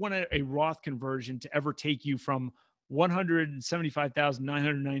don't want a Roth conversion to ever take you from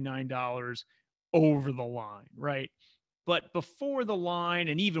 $175,999 over the line, right? But before the line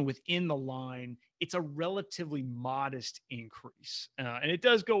and even within the line, it's a relatively modest increase. And it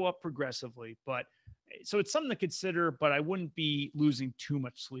does go up progressively, so it's something to consider, but I wouldn't be losing too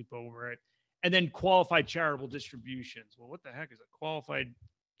much sleep over it. And then qualified charitable distributions. Well, what the heck is a qualified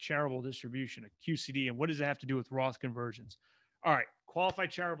charitable distribution, a QCD, and what does it have to do with Roth conversions? All right,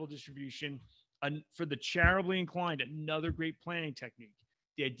 qualified charitable distribution. For the charitably inclined, another great planning technique.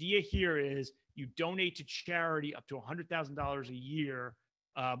 The idea here is you donate to charity up to $100,000 a year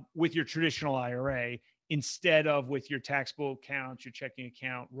with your traditional IRA instead of with your taxable accounts, your checking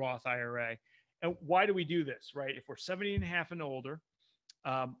account, Roth IRA. And why do we do this, right? If we're 70 and a half and older,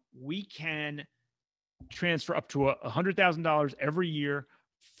 we can transfer up to $100,000 every year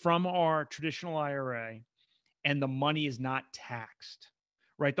from our traditional IRA, and the money is not taxed,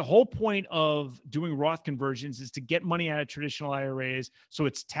 right? The whole point of doing Roth conversions is to get money out of traditional IRAs so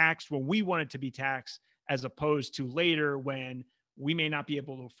it's taxed when we want it to be taxed, as opposed to later when we may not be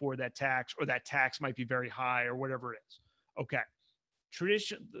able to afford that tax, or that tax might be very high, or whatever it is. Okay.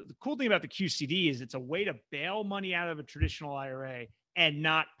 The cool thing about the QCD is it's a way to bail money out of a traditional IRA and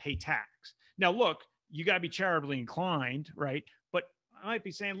not pay tax. Now, look, you got to be charitably inclined, right? But I might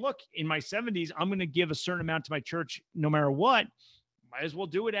be saying, look, in my 70s, I'm going to give a certain amount to my church no matter what. Might as well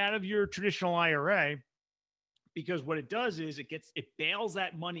do it out of your traditional IRA, because what it does is it bails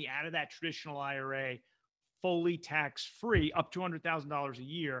that money out of that traditional IRA fully tax-free up to $100,000 a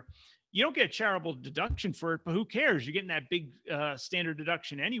year. You don't get a charitable deduction for it, but who cares? You're getting that big standard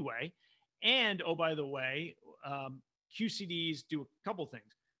deduction anyway. And oh, by the way, QCDs do a couple things.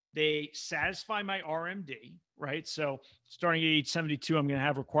 They satisfy my RMD, right? So starting at age 72, I'm going to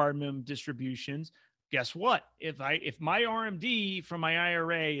have required minimum distributions. Guess what? If my RMD from my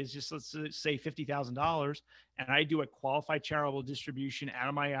IRA is just, let's say, $50,000, and I do a qualified charitable distribution out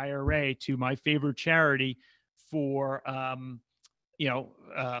of my IRA to my favorite charity for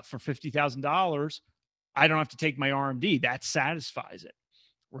for $50,000, I don't have to take my RMD. That satisfies it,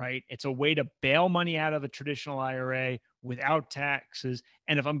 right? It's a way to bail money out of a traditional IRA without taxes.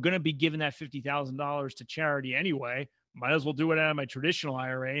 And if I'm going to be giving that $50,000 to charity anyway, might as well do it out of my traditional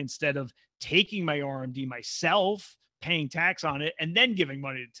IRA instead of taking my RMD myself, paying tax on it, and then giving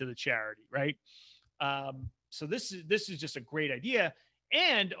money to the charity, right? So this is just a great idea.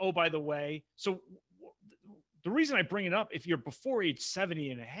 And oh, by the way, so the reason I bring it up, if you're before age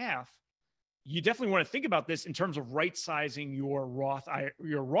 70 and a half, you definitely want to think about this in terms of right sizing your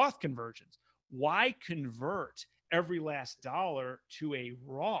Roth conversions. Why convert every last dollar to a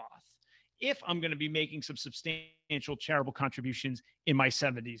Roth if I'm going to be making some substantial charitable contributions in my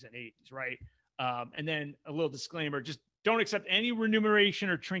 70s and 80s, right? And then a little disclaimer, just don't accept any remuneration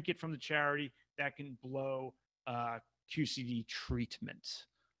or trinket from the charity that can blow QCD treatment.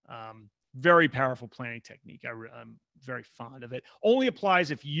 Very powerful planning technique. I'm very fond of it. Only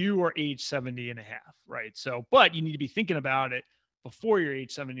applies if you are age 70 and a half, right? So, but you need to be thinking about it before you're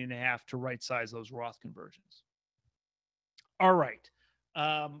age 70 and a half to right size those Roth conversions. All right.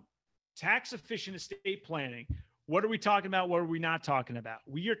 Tax efficient estate planning. What are we talking about? What are we not talking about?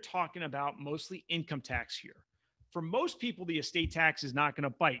 We are talking about mostly income tax here. For most people, the estate tax is not going to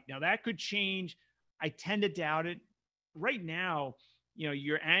bite. Now, that could change. I tend to doubt it. Right now,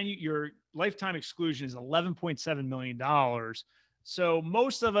 your lifetime exclusion is $11.7 million. So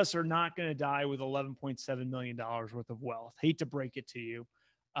most of us are not going to die with $11.7 million worth of wealth. Hate to break it to you.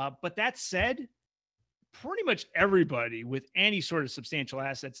 But that said, pretty much everybody with any sort of substantial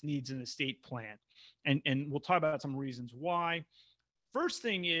assets needs an estate plan. And we'll talk about some reasons why. First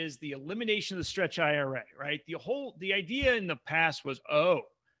thing is the elimination of the stretch IRA, right? The idea in the past was, oh,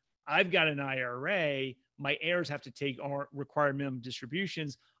 I've got an IRA. My heirs have to take our required minimum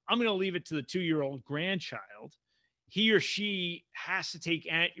distributions. I'm going to leave it to the 2-year-old grandchild. He or she has to take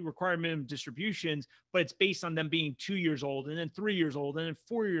required minimum distributions, but it's based on them being 2 years old and then 3 years old and then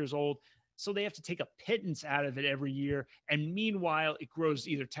 4 years old. So they have to take a pittance out of it every year. And meanwhile, it grows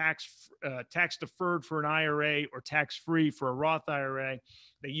either tax deferred for an IRA or tax free for a Roth IRA.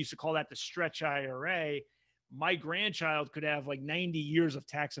 They used to call that the stretch IRA. My grandchild could have like 90 years of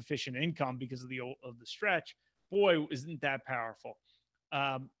tax efficient income because of the stretch. Boy, isn't that powerful.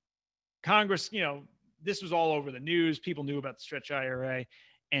 Congress, this was all over the news. People knew about the stretch IRA,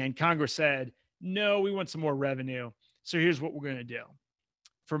 and Congress said, no, we want some more revenue. So here's what we're going to do.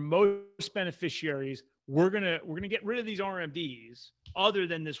 For most beneficiaries, we're going to get rid of these RMDs other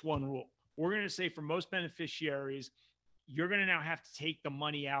than this one rule. We're going to say for most beneficiaries, you're going to now have to take the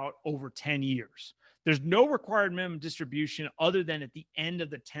money out over 10 years. There's no required minimum distribution other than at the end of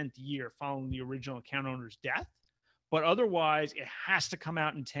the 10th year following the original account owner's death. But otherwise, it has to come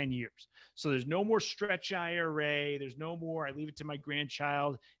out in 10 years. So there's no more stretch IRA. There's no more, I leave it to my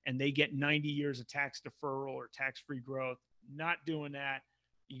grandchild and they get 90 years of tax deferral or tax-free growth. Not doing that.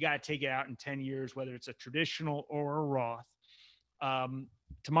 You got to take it out in 10 years, whether it's a traditional or a Roth.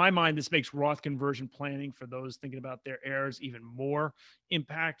 To my mind, this makes Roth conversion planning for those thinking about their heirs even more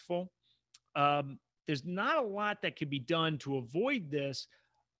impactful. There's not a lot that can be done to avoid this.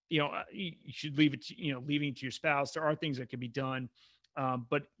 You should leave it to, leaving it to your spouse. There are things that can be done.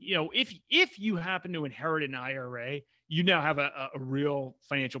 But if you happen to inherit an IRA, you now have a real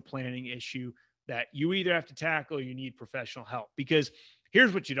financial planning issue that you either have to tackle or you need professional help. Because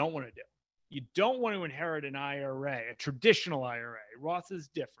here's what you don't want to do. You don't want to inherit an IRA, a traditional IRA. Roth is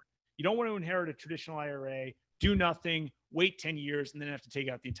different. You don't want to inherit a traditional IRA, do nothing, wait 10 years, and then have to take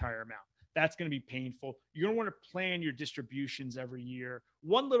out the entire amount. That's going to be painful. You're going to want to plan your distributions every year.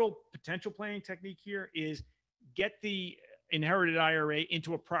 One little potential planning technique here is get the inherited IRA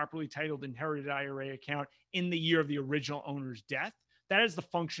into a properly titled inherited IRA account in the year of the original owner's death. That is the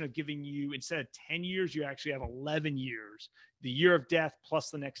function of giving you, instead of 10 years, you actually have 11 years, the year of death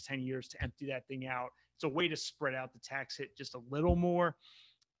plus the next 10 years to empty that thing out. It's a way to spread out the tax hit just a little more.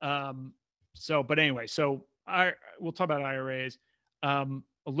 But anyway, we'll talk about IRAs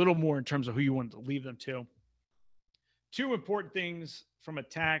a little more in terms of who you want to leave them to. Two important things from a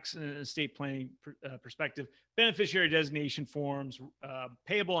tax and estate planning perspective: beneficiary designation forms,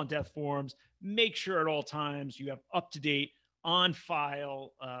 payable on death forms. Make sure at all times you have up-to-date on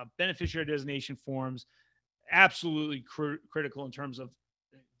file, beneficiary designation forms, absolutely critical in terms of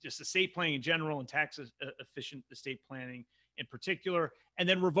just estate planning in general and tax efficient estate planning in particular. And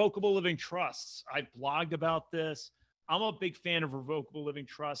then revocable living trusts. I blogged about this. I'm a big fan of revocable living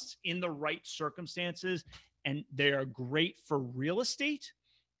trusts in the right circumstances, and they are great for real estate,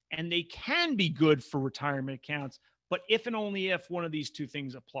 and they can be good for retirement accounts, but if and only if one of these two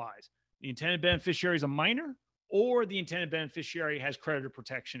things applies. The intended beneficiary is a minor, or the intended beneficiary has creditor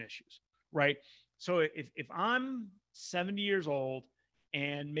protection issues, right? So if I'm 70 years old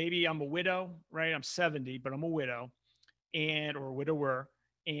and maybe I'm a widow, right? I'm 70, but I'm a widow or a widower,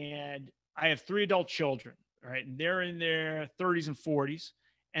 and I have 3 adult children, right? And they're in their 30s and 40s,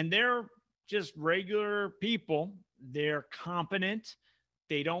 and they're just regular people. They're competent.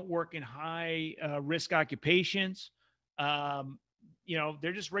 They don't work in high risk occupations. Um,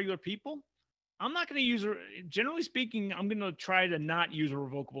 they're just regular people. I'm not going to use, generally speaking, I'm going to try to not use a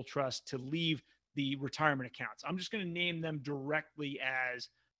revocable trust to leave the retirement accounts. I'm just going to name them directly as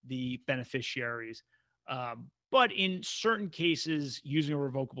the beneficiaries. But in certain cases, using a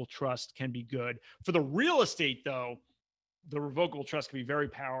revocable trust can be good. For the real estate, though, the revocable trust can be very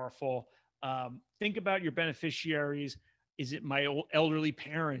powerful. Think about your beneficiaries. Is it my elderly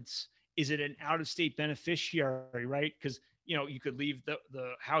parents? Is it an out-of-state beneficiary, right? Because you could leave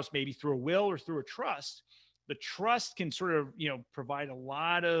the house maybe through a will or through a trust. The trust can sort of provide a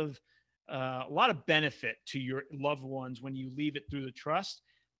lot of benefit to your loved ones when you leave it through the trust.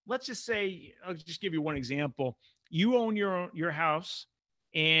 Let's just say, I'll just give you one example. You own your house,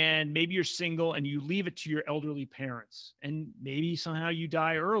 and maybe you're single, and you leave it to your elderly parents, and maybe somehow you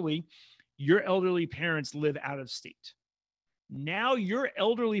die early. Your elderly parents live out of state. Now your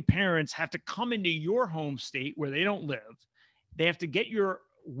elderly parents have to come into your home state where they don't live. They have to get your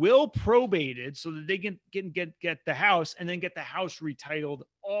will probated so that they can get the house, and then get the house retitled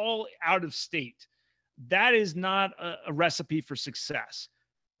all out of state. That is not a recipe for success.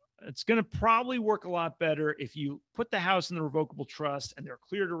 It's going to probably work a lot better if you put the house in the revocable trust and there are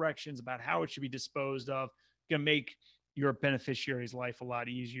clear directions about how it should be disposed of. Going to make your beneficiary's life a lot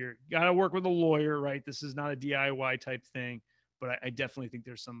easier. Got to work with a lawyer, right? This is not a DIY type thing, but I definitely think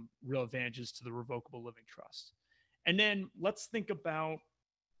there's some real advantages to the revocable living trust. And then let's think about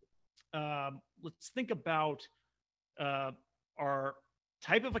our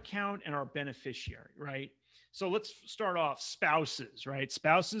type of account and our beneficiary, right? So let's start off spouses, right?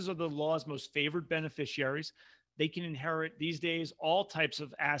 Spouses are the law's most favored beneficiaries. They can inherit these days all types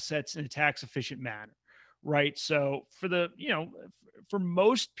of assets in a tax efficient manner, right? So for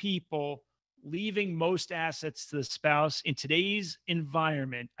most people, leaving most assets to the spouse in today's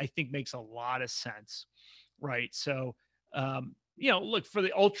environment, I think makes a lot of sense, right? So, look, for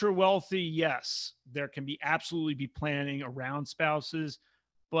the ultra wealthy, yes, there can be absolutely be planning around spouses.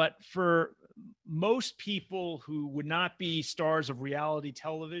 But for most people who would not be stars of reality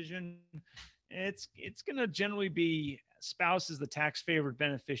television, it's going to generally be spouse is the tax favored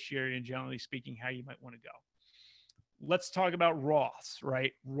beneficiary, and generally speaking, how you might want to go. Let's talk about Roths,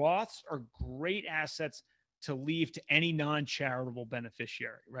 right? Roths are great assets to leave to any non-charitable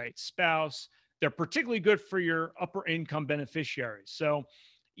beneficiary, right? Spouse. They're particularly good for your upper income beneficiaries. So,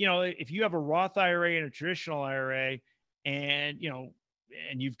 if you have a Roth IRA and a traditional IRA, and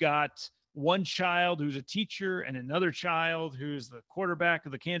you've got one child who's a teacher and another child who's the quarterback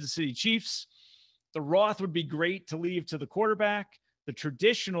of the Kansas City Chiefs, the Roth would be great to leave to the quarterback. The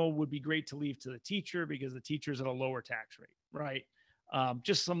traditional would be great to leave to the teacher because the teacher's at a lower tax rate, right?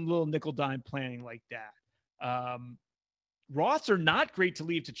 Just some little nickel dime planning like that. Roths are not great to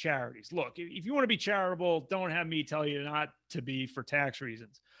leave to charities. Look, if you want to be charitable, don't have me tell you not to be for tax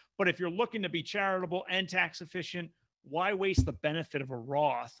reasons. But if you're looking to be charitable and tax efficient, why waste the benefit of a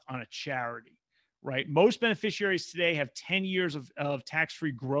Roth on a charity, right? Most beneficiaries today have 10 years of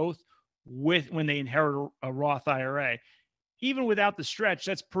tax-free growth when they inherit a Roth IRA. Even without the stretch,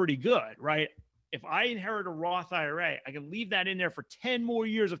 that's pretty good, right? If I inherit a Roth IRA, I can leave that in there for 10 more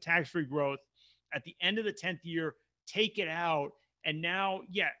years of tax-free growth. At the end of the 10th year, take it out. And now,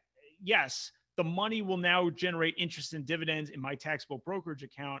 yes, the money will now generate interest and dividends in my taxable brokerage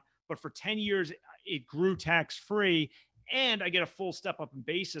account. But for 10 years, it grew tax-free, and I get a full step up in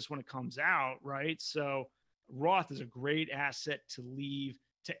basis when it comes out, right? So Roth is a great asset to leave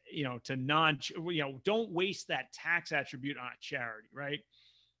don't waste that tax attribute on a charity, right?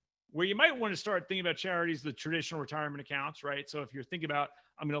 Where you might want to start thinking about charities, the traditional retirement accounts, right? So if you're thinking about,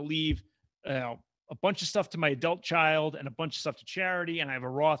 I'm going to leave a bunch of stuff to my adult child and a bunch of stuff to charity, and I have a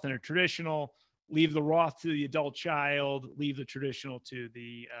Roth and a traditional, leave the Roth to the adult child, leave the traditional to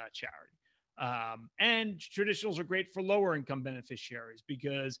the charity. And traditionals are great for lower income beneficiaries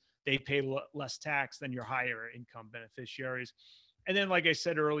because they pay less tax than your higher income beneficiaries. And then, like I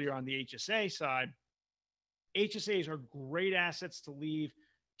said earlier, on the HSA side, HSAs are great assets to leave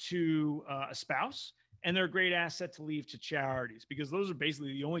to a spouse, and they're a great asset to leave to charities because those are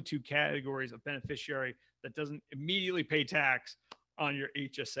basically the only two categories of beneficiary that doesn't immediately pay tax on your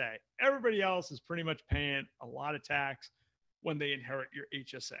HSA. Everybody else is pretty much paying a lot of tax when they inherit your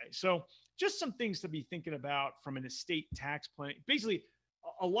HSA. So just some things to be thinking about from an estate tax plan. Basically,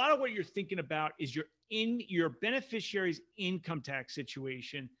 a lot of what you're thinking about is your beneficiary's income tax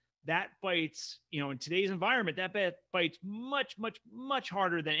situation. That bites, in today's environment, that bites much, much, much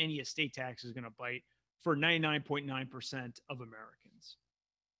harder than any estate tax is going to bite for 99.9% of Americans.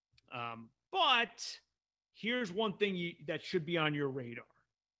 But here's one thing that should be on your radar.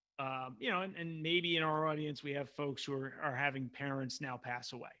 And maybe in our audience, we have folks who are having parents now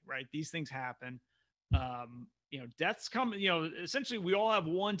pass away, right? These things happen. Deaths come, essentially we all have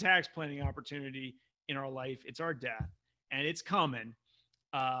one tax planning opportunity in our life. It's our death, and it's coming.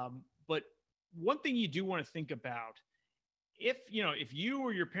 But one thing you do want to think about, if you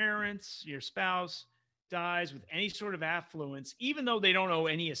or your parents, your spouse dies with any sort of affluence, even though they don't owe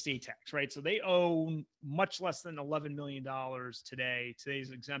any estate tax, right? So they owe much less than $11 million today.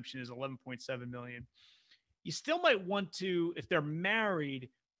 Today's exemption is $11.7 million. You still might want to, if they're married,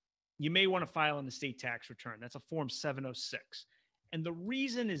 you may want to file an estate tax return. That's a Form 706. And the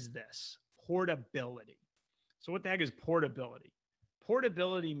reason is this: portability. So what the heck is portability?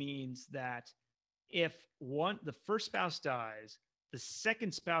 Portability means that if the first spouse dies, the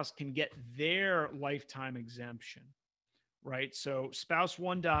second spouse can get their lifetime exemption, right? So spouse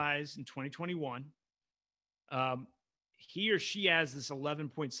one dies in 2021. He or she has this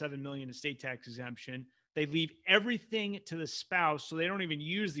 11.7 million estate tax exemption. They leave everything to the spouse, so they don't even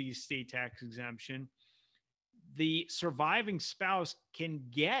use the estate tax exemption. The surviving spouse can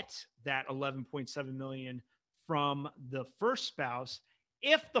get that 11.7 million from the first spouse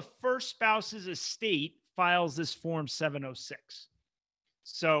if the first spouse's estate files this Form 706.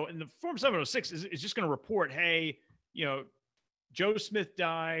 So, in the Form 706 is just going to report, hey, Joe Smith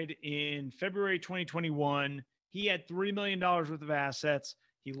died in February 2021. He had $3 million worth of assets.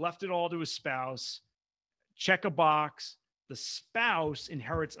 He left it all to his spouse. Check a box. The spouse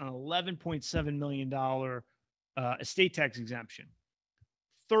inherits an $11.7 million estate tax exemption.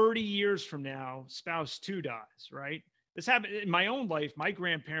 30 years from now, spouse two dies, right? This happened in my own life. My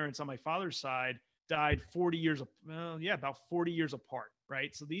grandparents on my father's side died about 40 years apart,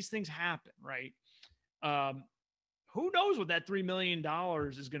 right? So these things happen, right? Who knows what that $3 million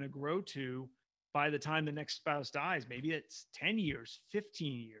is going to grow to by the time the next spouse dies? Maybe it's 10 years,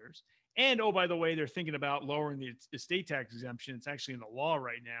 15 years. And, oh, by the way, they're thinking about lowering the estate tax exemption. It's actually in the law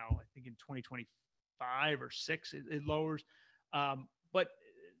right now. I think in 2025 or 6, it lowers. But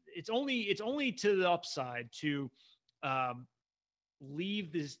it's only to the upside to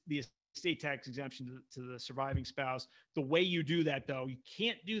leave the estate tax exemption to the surviving spouse. The way you do that, though, you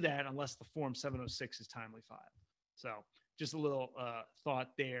can't do that unless the Form 706 is timely filed. So just a little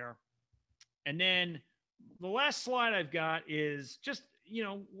thought there. And then the last slide I've got is just,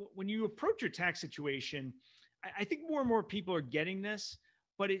 when you approach your tax situation, I think more and more people are getting this,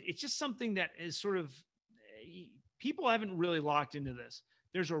 but it's just something that is sort of, people haven't really locked into this.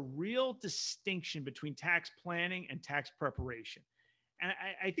 There's a real distinction between tax planning and tax preparation. And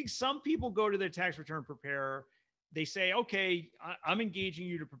I think some people go to their tax return preparer. They say, okay, I'm engaging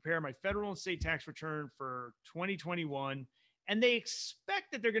you to prepare my federal and state tax return for 2021. And they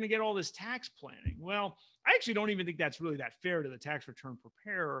expect that they're going to get all this tax planning. Well, I actually don't even think that's really that fair to the tax return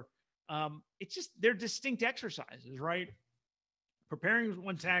preparer. It's just, they're distinct exercises, right? Preparing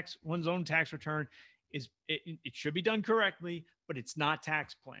one's own tax return it should be done correctly, but it's not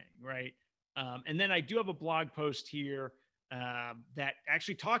tax planning, right? And then I do have a blog post here that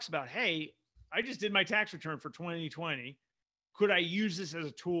actually talks about, hey, I just did my tax return for 2020. Could I use this as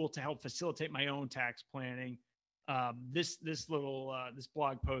a tool to help facilitate my own tax planning? This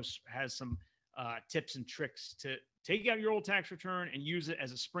blog post has some tips and tricks to take out your old tax return and use it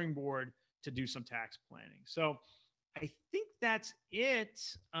as a springboard to do some tax planning. So I think that's it.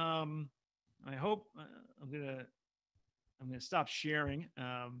 I hope I'm gonna stop sharing.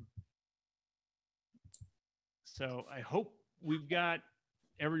 So I hope we've got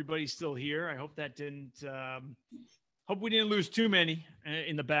everybody still here. I hope that hope we didn't lose too many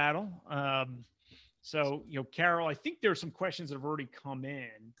in the battle. So, Carol, I think there are some questions that have already come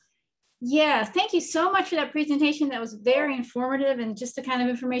in. Yeah, thank you so much for that presentation. That was very informative and just the kind of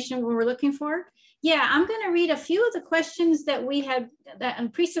information we were looking for. Yeah, I'm going to read a few of the questions that we had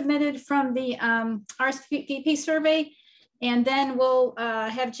that pre-submitted from the RSVP survey, and then we'll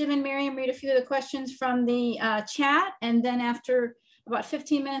have Jim and Miriam read a few of the questions from the chat, and then after about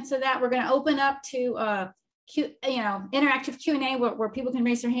 15 minutes of that, we're going to open up to interactive Q&A where people can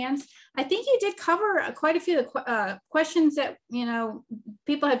raise their hands. I think you did cover quite a few of the questions that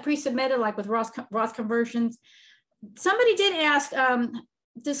people had pre-submitted, like with Roth conversions. Somebody did ask,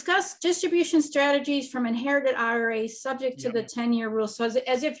 discuss distribution strategies from inherited IRAs subject to the 10-year rule. So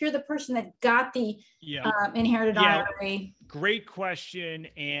as if you're the person that got the inherited IRA. Great question.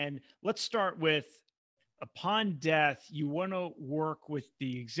 And let's start with, upon death, you want to work with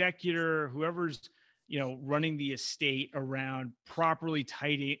the executor, whoever's running the estate, around properly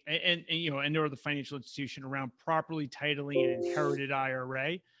titling and or the financial institution around properly titling an inherited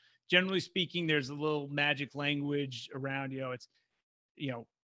IRA. Generally speaking, there's a little magic language around, it's,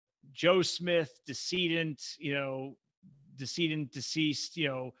 Joe Smith, decedent, deceased,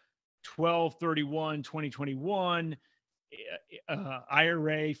 12/31/2021,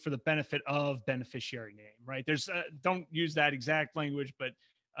 IRA for the benefit of beneficiary name, right? There's don't use that exact language, but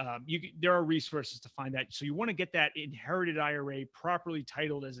there are resources to find that. So you want to get that inherited IRA properly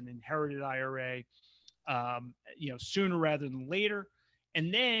titled as an inherited IRA, sooner rather than later.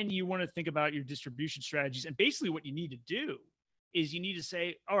 And then you want to think about your distribution strategies. And basically what you need to do is you need to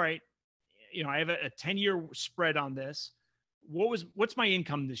say, all right, I have a 10-year spread on this. What's my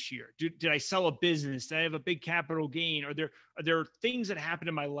income this year? Did I sell a business? Did I have a big capital gain? Are there things that happened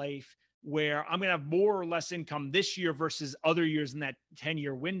in my life where I'm going to have more or less income this year versus other years in that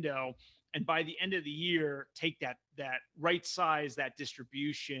 10-year window? And by the end of the year, take that right size, that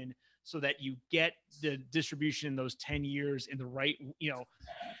distribution, so that you get the distribution in those 10 years in the right,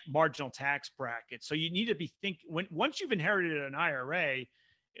 marginal tax bracket. So you need to be once you've inherited an IRA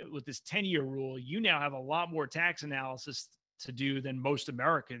with this 10-year rule, you now have a lot more tax analysis to do than most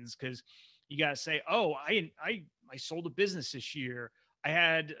Americans, because you got to say, oh, I sold a business this year, I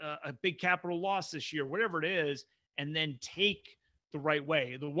had a big capital loss this year, whatever it is, and then take the right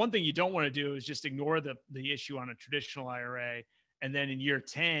way. The one thing you don't want to do is just ignore the issue on a traditional IRA, and then in year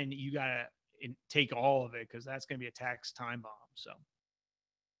 10 you got to take all of it, because that's going to be a tax time bomb. So.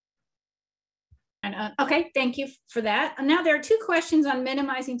 And, okay, thank you for that. And now there are two questions on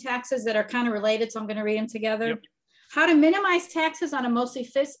minimizing taxes that are kind of related, so I'm going to read them together. Yep. How to minimize taxes on a mostly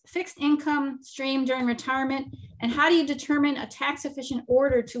fixed income stream during retirement, and how do you determine a tax efficient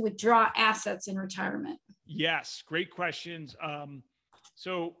order to withdraw assets in retirement? Yes, great questions.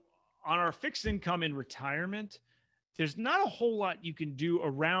 So on our fixed income in retirement, there's not a whole lot you can do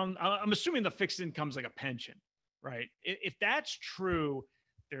around, I'm assuming the fixed income is like a pension, right? If that's true,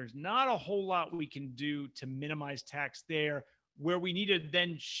 there's not a whole lot we can do to minimize tax there. Where we need to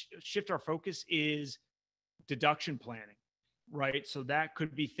then shift our focus is deduction planning, right? So that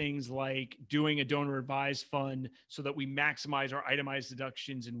could be things like doing a donor advised fund so that we maximize our itemized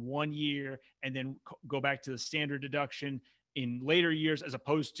deductions in 1 year and then go back to the standard deduction in later years, as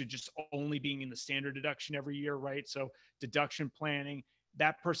opposed to just only being in the standard deduction every year, right? So deduction planning,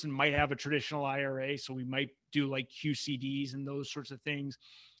 that person might have a traditional IRA, so we might do like QCDs and those sorts of things.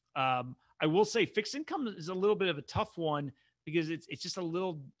 I will say fixed income is a little bit of a tough one, because it's just a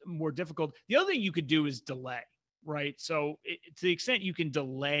little more difficult. The other thing you could do is delay, right? So to the extent you can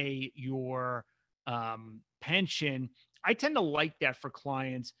delay your pension, I tend to like that for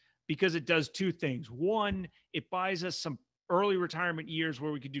clients, because it does two things. One, it buys us some early retirement years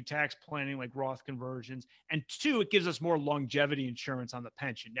where we could do tax planning like Roth conversions. And two, it gives us more longevity insurance on the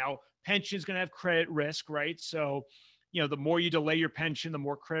pension. Now, pension is going to have credit risk, right? So the more you delay your pension, the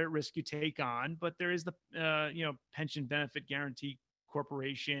more credit risk you take on. But there is the, Pension Benefit Guaranty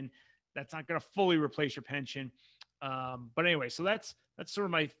Corporation. That's not going to fully replace your pension. But anyway, so that's sort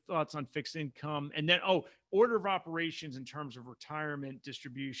of my thoughts on fixed income. And then, order of operations in terms of retirement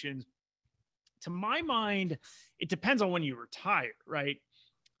distributions. To my mind, it depends on when you retire, right?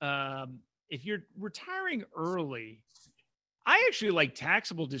 If you're retiring early, I actually like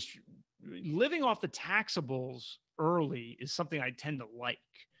taxable living off the taxables early is something I tend to like,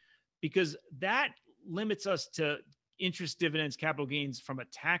 because that limits us to interest, dividends, capital gains from a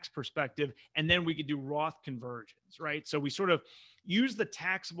tax perspective. And then we could do Roth conversions, right? So we sort of use the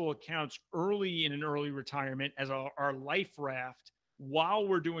taxable accounts early in an early retirement as our life raft while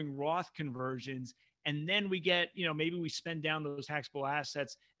we're doing Roth conversions. And then we get, maybe we spend down those taxable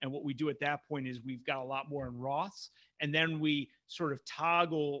assets. And what we do at that point is we've got a lot more in Roths. And then we sort of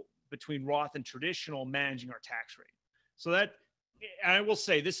toggle between Roth and traditional, managing our tax rate. So I will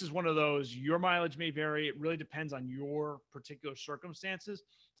say this is one of those, your mileage may vary. It really depends on your particular circumstances.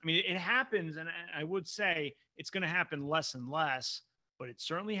 I mean, it happens, and I would say it's going to happen less and less, but it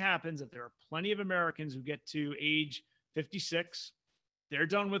certainly happens that there are plenty of Americans who get to age 56. They're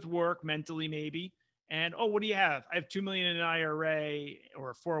done with work mentally, maybe. And, oh, what do you have? I have 2 million in an IRA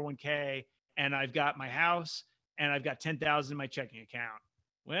or a 401k, and I've got my house and I've got 10,000 in my checking account.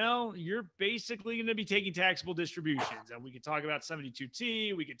 Well, you're basically going to be taking taxable distributions. And we could talk about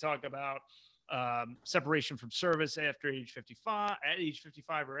 72T. We could talk about separation from service after age 55, at age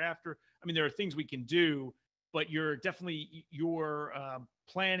 55 or after. I mean, there are things we can do, but you're definitely, your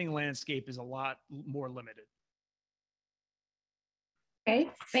planning landscape is a lot more limited.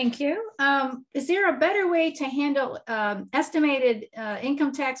 Okay, thank you. Is there a better way to handle estimated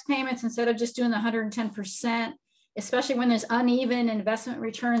income tax payments instead of just doing the 110%, especially when there's uneven investment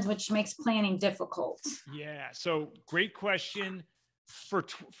returns, which makes planning difficult? Yeah, so great question. For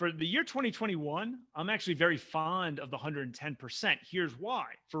the year 2021, I'm actually very fond of the 110%. Here's why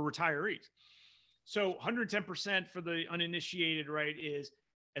for retirees. So 110% for the uninitiated, right, is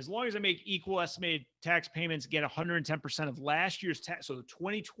as long as I make equal estimated tax payments, get 110% of last year's tax. So the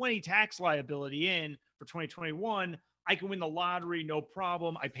 2020 tax liability in for 2021, I can win the lottery, no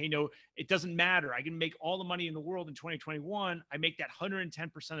problem. I pay it doesn't matter. I can make all the money in the world in 2021. I make that 110%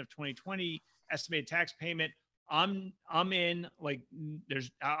 of 2020 estimated tax payment. I'm in, like,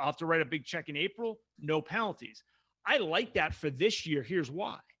 I'll have to write a big check in April, no penalties. I like that for this year. Here's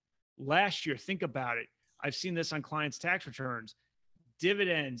why. Last year, think about it. I've seen this on clients' tax returns.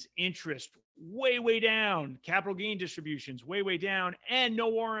 Dividends, interest, way, way down. Capital gain distributions, way, way down, and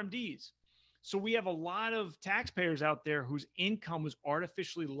no RMDs. So we have a lot of taxpayers out there whose income was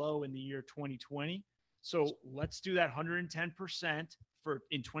artificially low in the year 2020. So let's do that 110%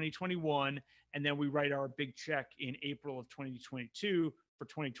 in 2021. And then we write our big check in April of 2022 for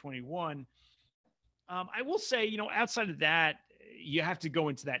 2021. I will say, outside of that, you have to go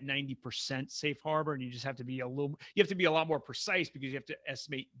into that 90% safe harbor, and you just have to be a lot more precise because you have to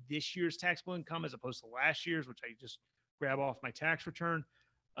estimate this year's taxable income as opposed to last year's, which I just grab off my tax return.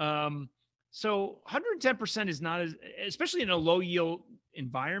 So 110% is not especially in a low yield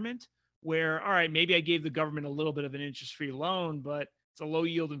environment where, all right, maybe I gave the government a little bit of an interest-free loan, but it's a low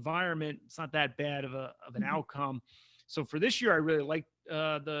yield environment. It's not that bad of an outcome. So for this year, I really like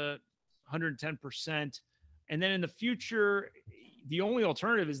the 110%. And then in the future, the only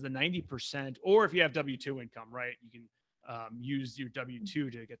alternative is the 90%, or if you have W-2 income, right? You can use your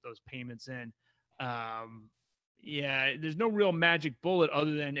W-2 to get those payments in. Yeah, there's no real magic bullet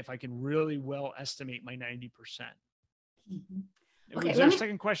other than if I can really well estimate my 90%. Mm-hmm. Okay, was there a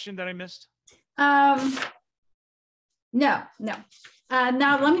second question that I missed? No.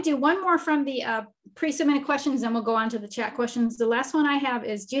 Now let me do one more from the pre-submitted questions, and we'll go on to the chat questions. The last one I have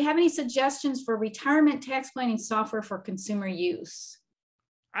is, do you have any suggestions for retirement tax planning software for consumer use?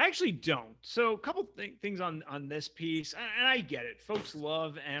 I actually don't. So a couple things on this piece, and I get it. Folks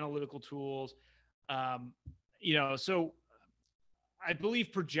love analytical tools. So I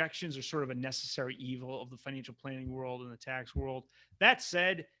believe projections are sort of a necessary evil of the financial planning world and the tax world. That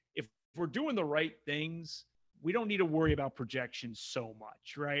said, if we're doing the right things, we don't need to worry about projections so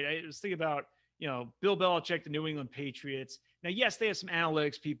much, right? I was thinking about, Bill Belichick, the New England Patriots. Now, yes, they have some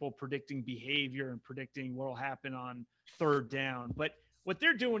analytics people predicting behavior and predicting what will happen on third down. But what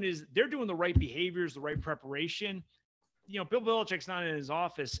they're doing is they're doing the right behaviors, the right preparation. Bill Belichick's not in his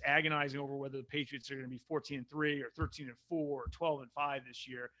office agonizing over whether the Patriots are going to be 14-3 or 13-4 or 12-5 this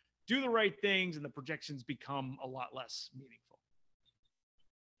year. Do the right things, and the projections become a lot less meaningful.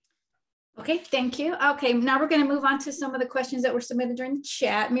 Okay, thank you. Okay, now we're going to move on to some of the questions that were submitted during the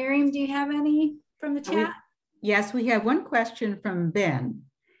chat. Miriam, do you have any from the chat? Yes, we have one question from Ben.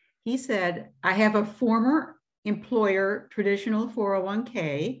 He said, I have a former employer traditional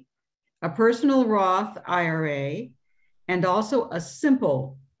 401k, a personal Roth IRA, and also a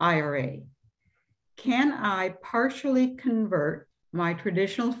simple IRA. Can I partially convert my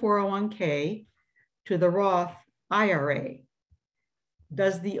traditional 401k to the Roth IRA?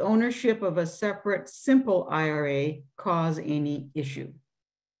 Does the ownership of a separate simple IRA cause any issue?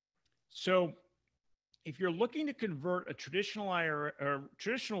 So if you're looking to convert a traditional IRA or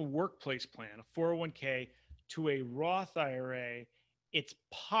traditional workplace plan, a 401k, to a Roth IRA, it's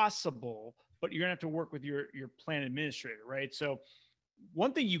possible, but you're gonna have to work with your plan administrator, right? So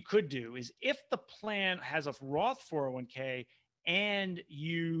one thing you could do is, if the plan has a Roth 401k and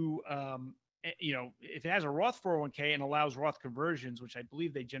if it has a Roth 401k and allows Roth conversions, which I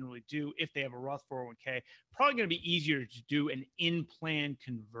believe they generally do if they have a Roth 401k, probably going to be easier to do an in-plan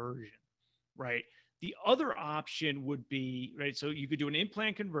conversion, right? The other option would be, right, so you could do an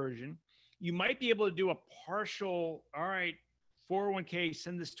in-plan conversion. You might be able to do a partial, all right, 401k,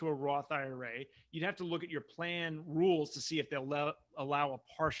 send this to a Roth IRA. You'd have to look at your plan rules to see if they'll allow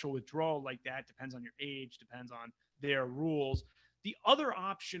a partial withdrawal like that. Depends on your age, depends on their rules. The other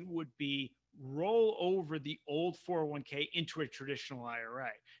option would be roll over the old 401k into a traditional IRA.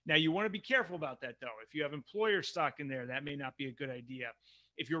 Now, you want to be careful about that, though. If you have employer stock in there, that may not be a good idea.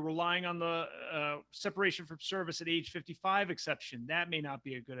 If you're relying on the separation from service at age 55 exception, that may not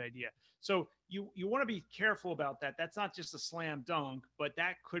be a good idea. So you want to be careful about that. That's not just a slam dunk, but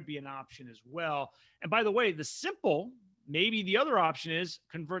that could be an option as well. And by the way, the simple, maybe the other option is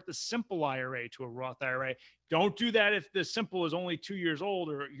convert the simple IRA to a Roth IRA. Don't do that if the simple is only 2 years old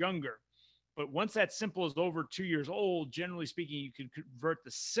or younger. But once that simple is over 2 years old, generally speaking, you can convert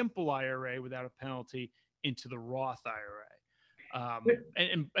the simple IRA without a penalty into the Roth IRA.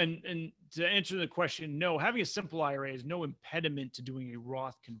 And to answer the question, no, having a simple IRA is no impediment to doing a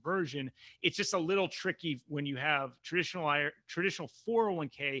Roth conversion. It's just a little tricky when you have traditional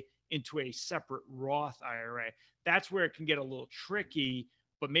 401k into a separate Roth IRA. That's where it can get a little tricky,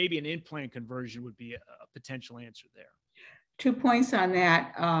 but maybe an in-plan conversion would be a potential answer there. 2 points on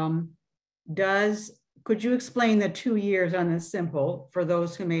that. Could you explain the 2 years on the simple for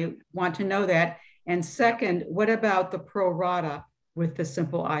those who may want to know that? And second, what about the pro rata with the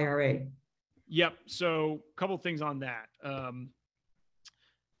simple IRA? Yep. So a couple things on that.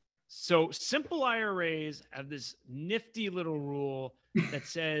 So simple IRAs have this nifty little rule that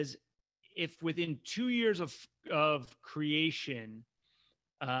says if within 2 years of creation,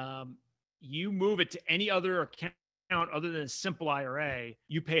 you move it to any other account other than a simple IRA,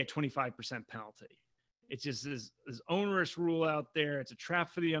 you pay a 25% penalty. It's just this onerous rule out there. It's a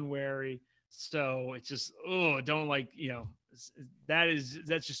trap for the unwary. So it's just, don't like,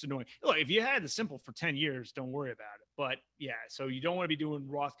 that's just annoying. Look, if you had the simple for 10 years, don't worry about it. But yeah, so you don't want to be doing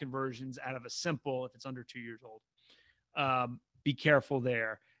Roth conversions out of a simple if it's under 2 years old. Be careful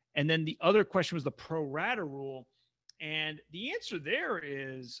there. And then the other question was the pro rata rule. And the answer there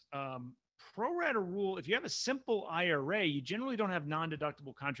is pro rata rule. If you have a simple IRA, you generally don't have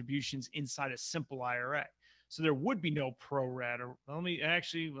non-deductible contributions inside a simple IRA. So there would be no pro rata.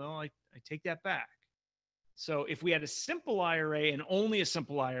 I take that back. So if we had a simple IRA and only a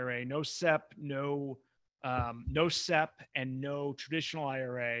simple IRA, no SEP, no SEP, and no traditional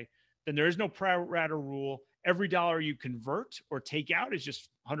IRA, then there is no pro rata rule. Every dollar you convert or take out is just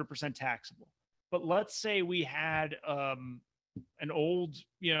 100% taxable. But let's say we had an old,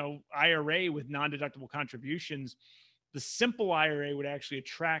 IRA with non-deductible contributions. The simple IRA would actually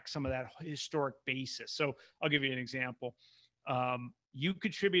attract some of that historic basis. So I'll give you an example. You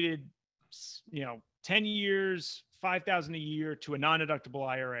contributed, 10 years, $5,000 a year to a non-deductible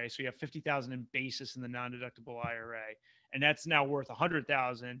IRA. So you have $50,000 in basis in the non-deductible IRA, and that's now worth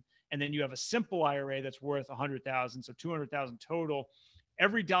 $100,000. And then you have a simple IRA that's worth $100,000. So $200,000 total.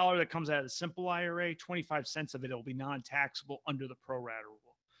 Every dollar that comes out of the simple IRA, 25 cents of it will be non-taxable under the pro rata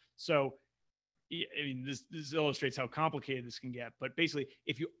rule. So, I mean, this illustrates how complicated this can get. But basically,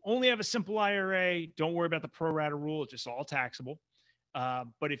 if you only have a simple IRA, don't worry about the pro rata rule. It's just all taxable.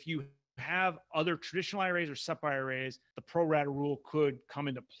 But if you have other traditional IRAs or SEP IRAs, the pro rata rule could come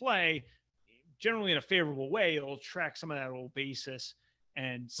into play. Generally in a favorable way. It'll track some of that old basis,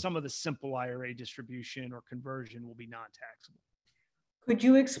 and some of the simple IRA distribution or conversion will be non-taxable. Could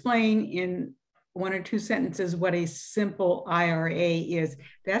you explain in 1 or 2 sentences what a simple IRA is?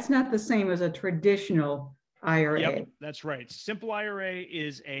 That's not the same as a traditional IRA. Yep, that's right. Simple IRA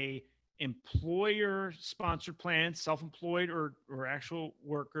is a employer-sponsored plan, self-employed or actual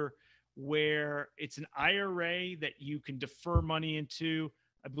worker, where it's an IRA that you can defer money into.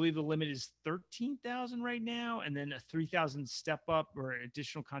 I believe the limit is $13,000 right now, and then a $3,000 step up or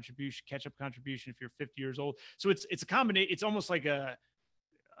additional contribution, catch-up contribution if you're 50 years old. So it's a combination. It's almost like a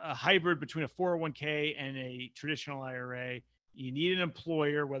hybrid between a 401k and a traditional IRA. You need an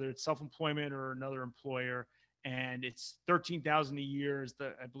employer, whether it's self-employment or another employer, and it's $13,000 a year is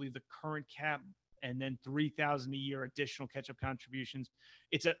I believe the current cap, and then $3,000 a year additional catch-up contributions.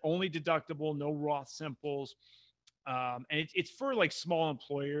 It's only deductible, no Roth simples. And it's for like small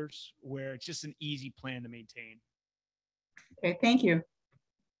employers where it's just an easy plan to maintain. Okay, thank you.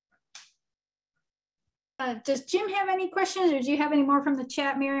 Does Jim have any questions, or do you have any more from the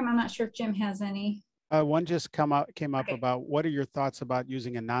chat, Miriam? I'm not sure if Jim has any. One just came up Okay. about what are your thoughts about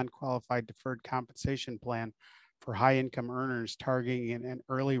using a non-qualified deferred compensation plan for high income earners targeting an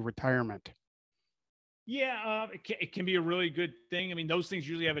early retirement? Yeah, it can be a really good thing. I mean, those things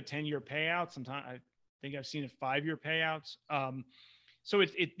usually have a 10-year payout. Sometimes I think I've seen a 5-year payouts. So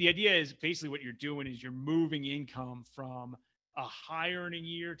the idea is basically what you're doing is you're moving income from a high earning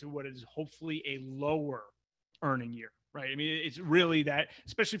year to what is hopefully a lower earning year, right? I mean, it's really that,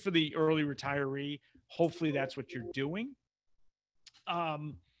 especially for the early retiree, hopefully that's what you're doing.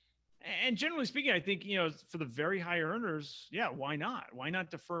 And generally speaking, I think, for the very high earners, yeah, why not? Why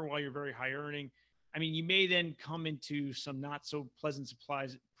not defer while you're very high earning? I mean, you may then come into some not so pleasant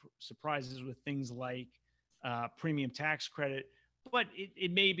surprises with things like premium tax credit, but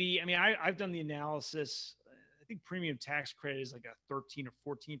it may be, I mean, I've done the analysis. I think premium tax credit is like a 13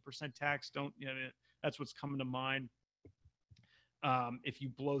 or 14% tax. That's what's coming to mind. If you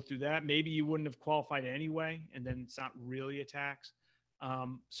blow through that, maybe you wouldn't have qualified anyway, and then it's not really a tax.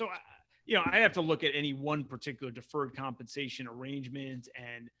 So, I have to look at any one particular deferred compensation arrangement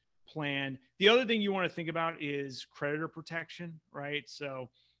and plan. The other thing you want to think about is creditor protection, right? So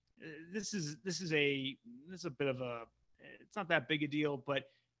this is a bit of a, it's not that big a deal, but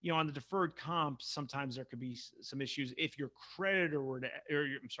on the deferred comp, sometimes there could be some issues if your creditor were to,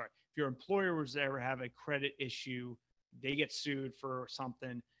 if your employer was to ever have a credit issue, they get sued for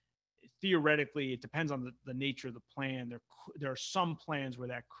something. Theoretically, it depends on the nature of the plan. There are some plans where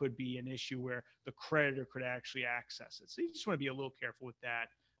that could be an issue where the creditor could actually access it. So you just want to be a little careful with that,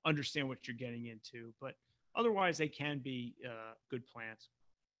 understand what you're getting into, but otherwise they can be good plans.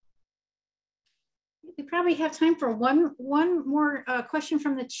 We probably have time for one more question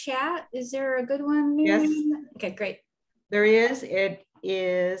from the chat. Is there a good one, Miriam? Yes. Okay, great. There is. It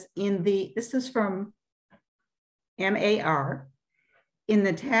is this is from MAR. In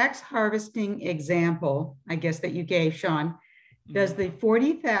the tax harvesting example, I guess that you gave, Sean, does the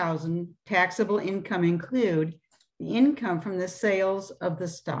 40,000 taxable income include the income from the sales of the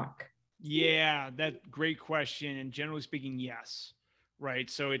stock? Yeah, that great question. And generally speaking, yes. Right.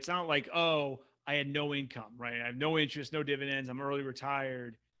 So it's not like, oh, I had no income, right? I have no interest, no dividends. I'm early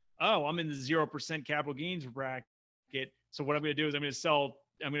retired. Oh, I'm in the 0% capital gains bracket. So what I'm going to do is I'm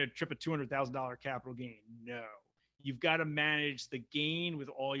going to trip a $200,000 capital gain. No. You've got to manage the gain with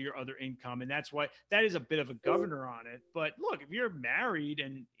all your other income. And that's why that is a bit of a governor on it. But look, if you're married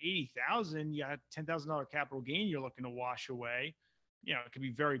and 80,000, you got $10,000 capital gain you're looking to wash away, it can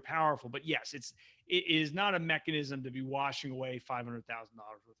be very powerful. But yes, it is not a mechanism to be washing away $500,000 worth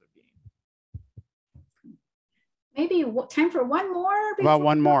of gain. Maybe time for one more? About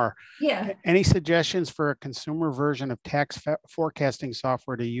one more. Yeah. Any suggestions for a consumer version of tax forecasting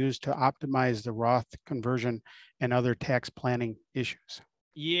software to use to optimize the Roth conversion and other tax planning issues?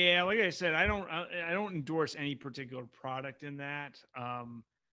 Yeah, like I said, I don't endorse any particular product in that.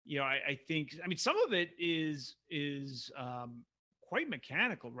 I think, some of it is quite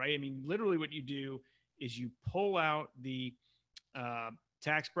mechanical, right? I mean, literally what you do is you pull out the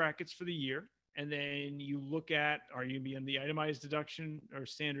tax brackets for the year. And then you look at, are you be in the itemized deduction or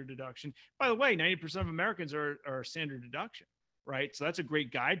standard deduction? By the way, 90% of Americans are standard deduction, right? So that's a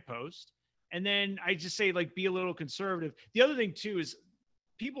great guidepost. And then I just say, be a little conservative. The other thing too is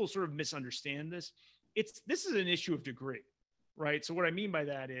people sort of misunderstand this. This is an issue of degree, right? So what I mean by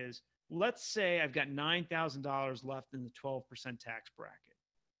that is, let's say I've got $9,000 left in the 12% tax bracket,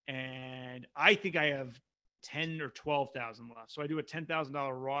 and I think I have 10 or 12,000 left. So I do a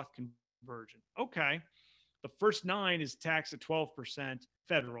 $10,000 Roth conversion. Okay. The first 9 is taxed at 12%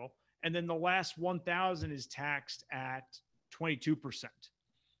 federal. And then the last 1,000 is taxed at 22%.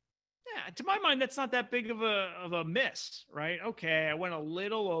 Yeah. To my mind, that's not that big of a miss, right? Okay. I went a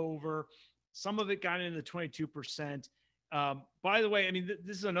little over. Some of it got into the 22%. By the way,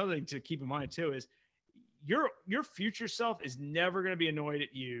 this is another thing to keep in mind too, is your future self is never going to be annoyed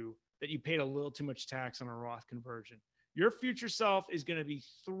at you that you paid a little too much tax on a Roth conversion. Your future self is going to be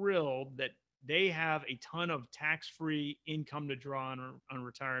thrilled that they have a ton of tax-free income to draw on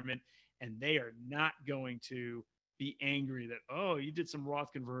retirement, and they are not going to be angry that, oh, you did some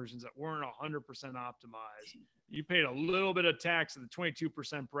Roth conversions that weren't 100% optimized. You paid a little bit of tax in the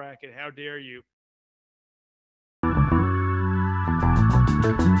 22% bracket. How dare you?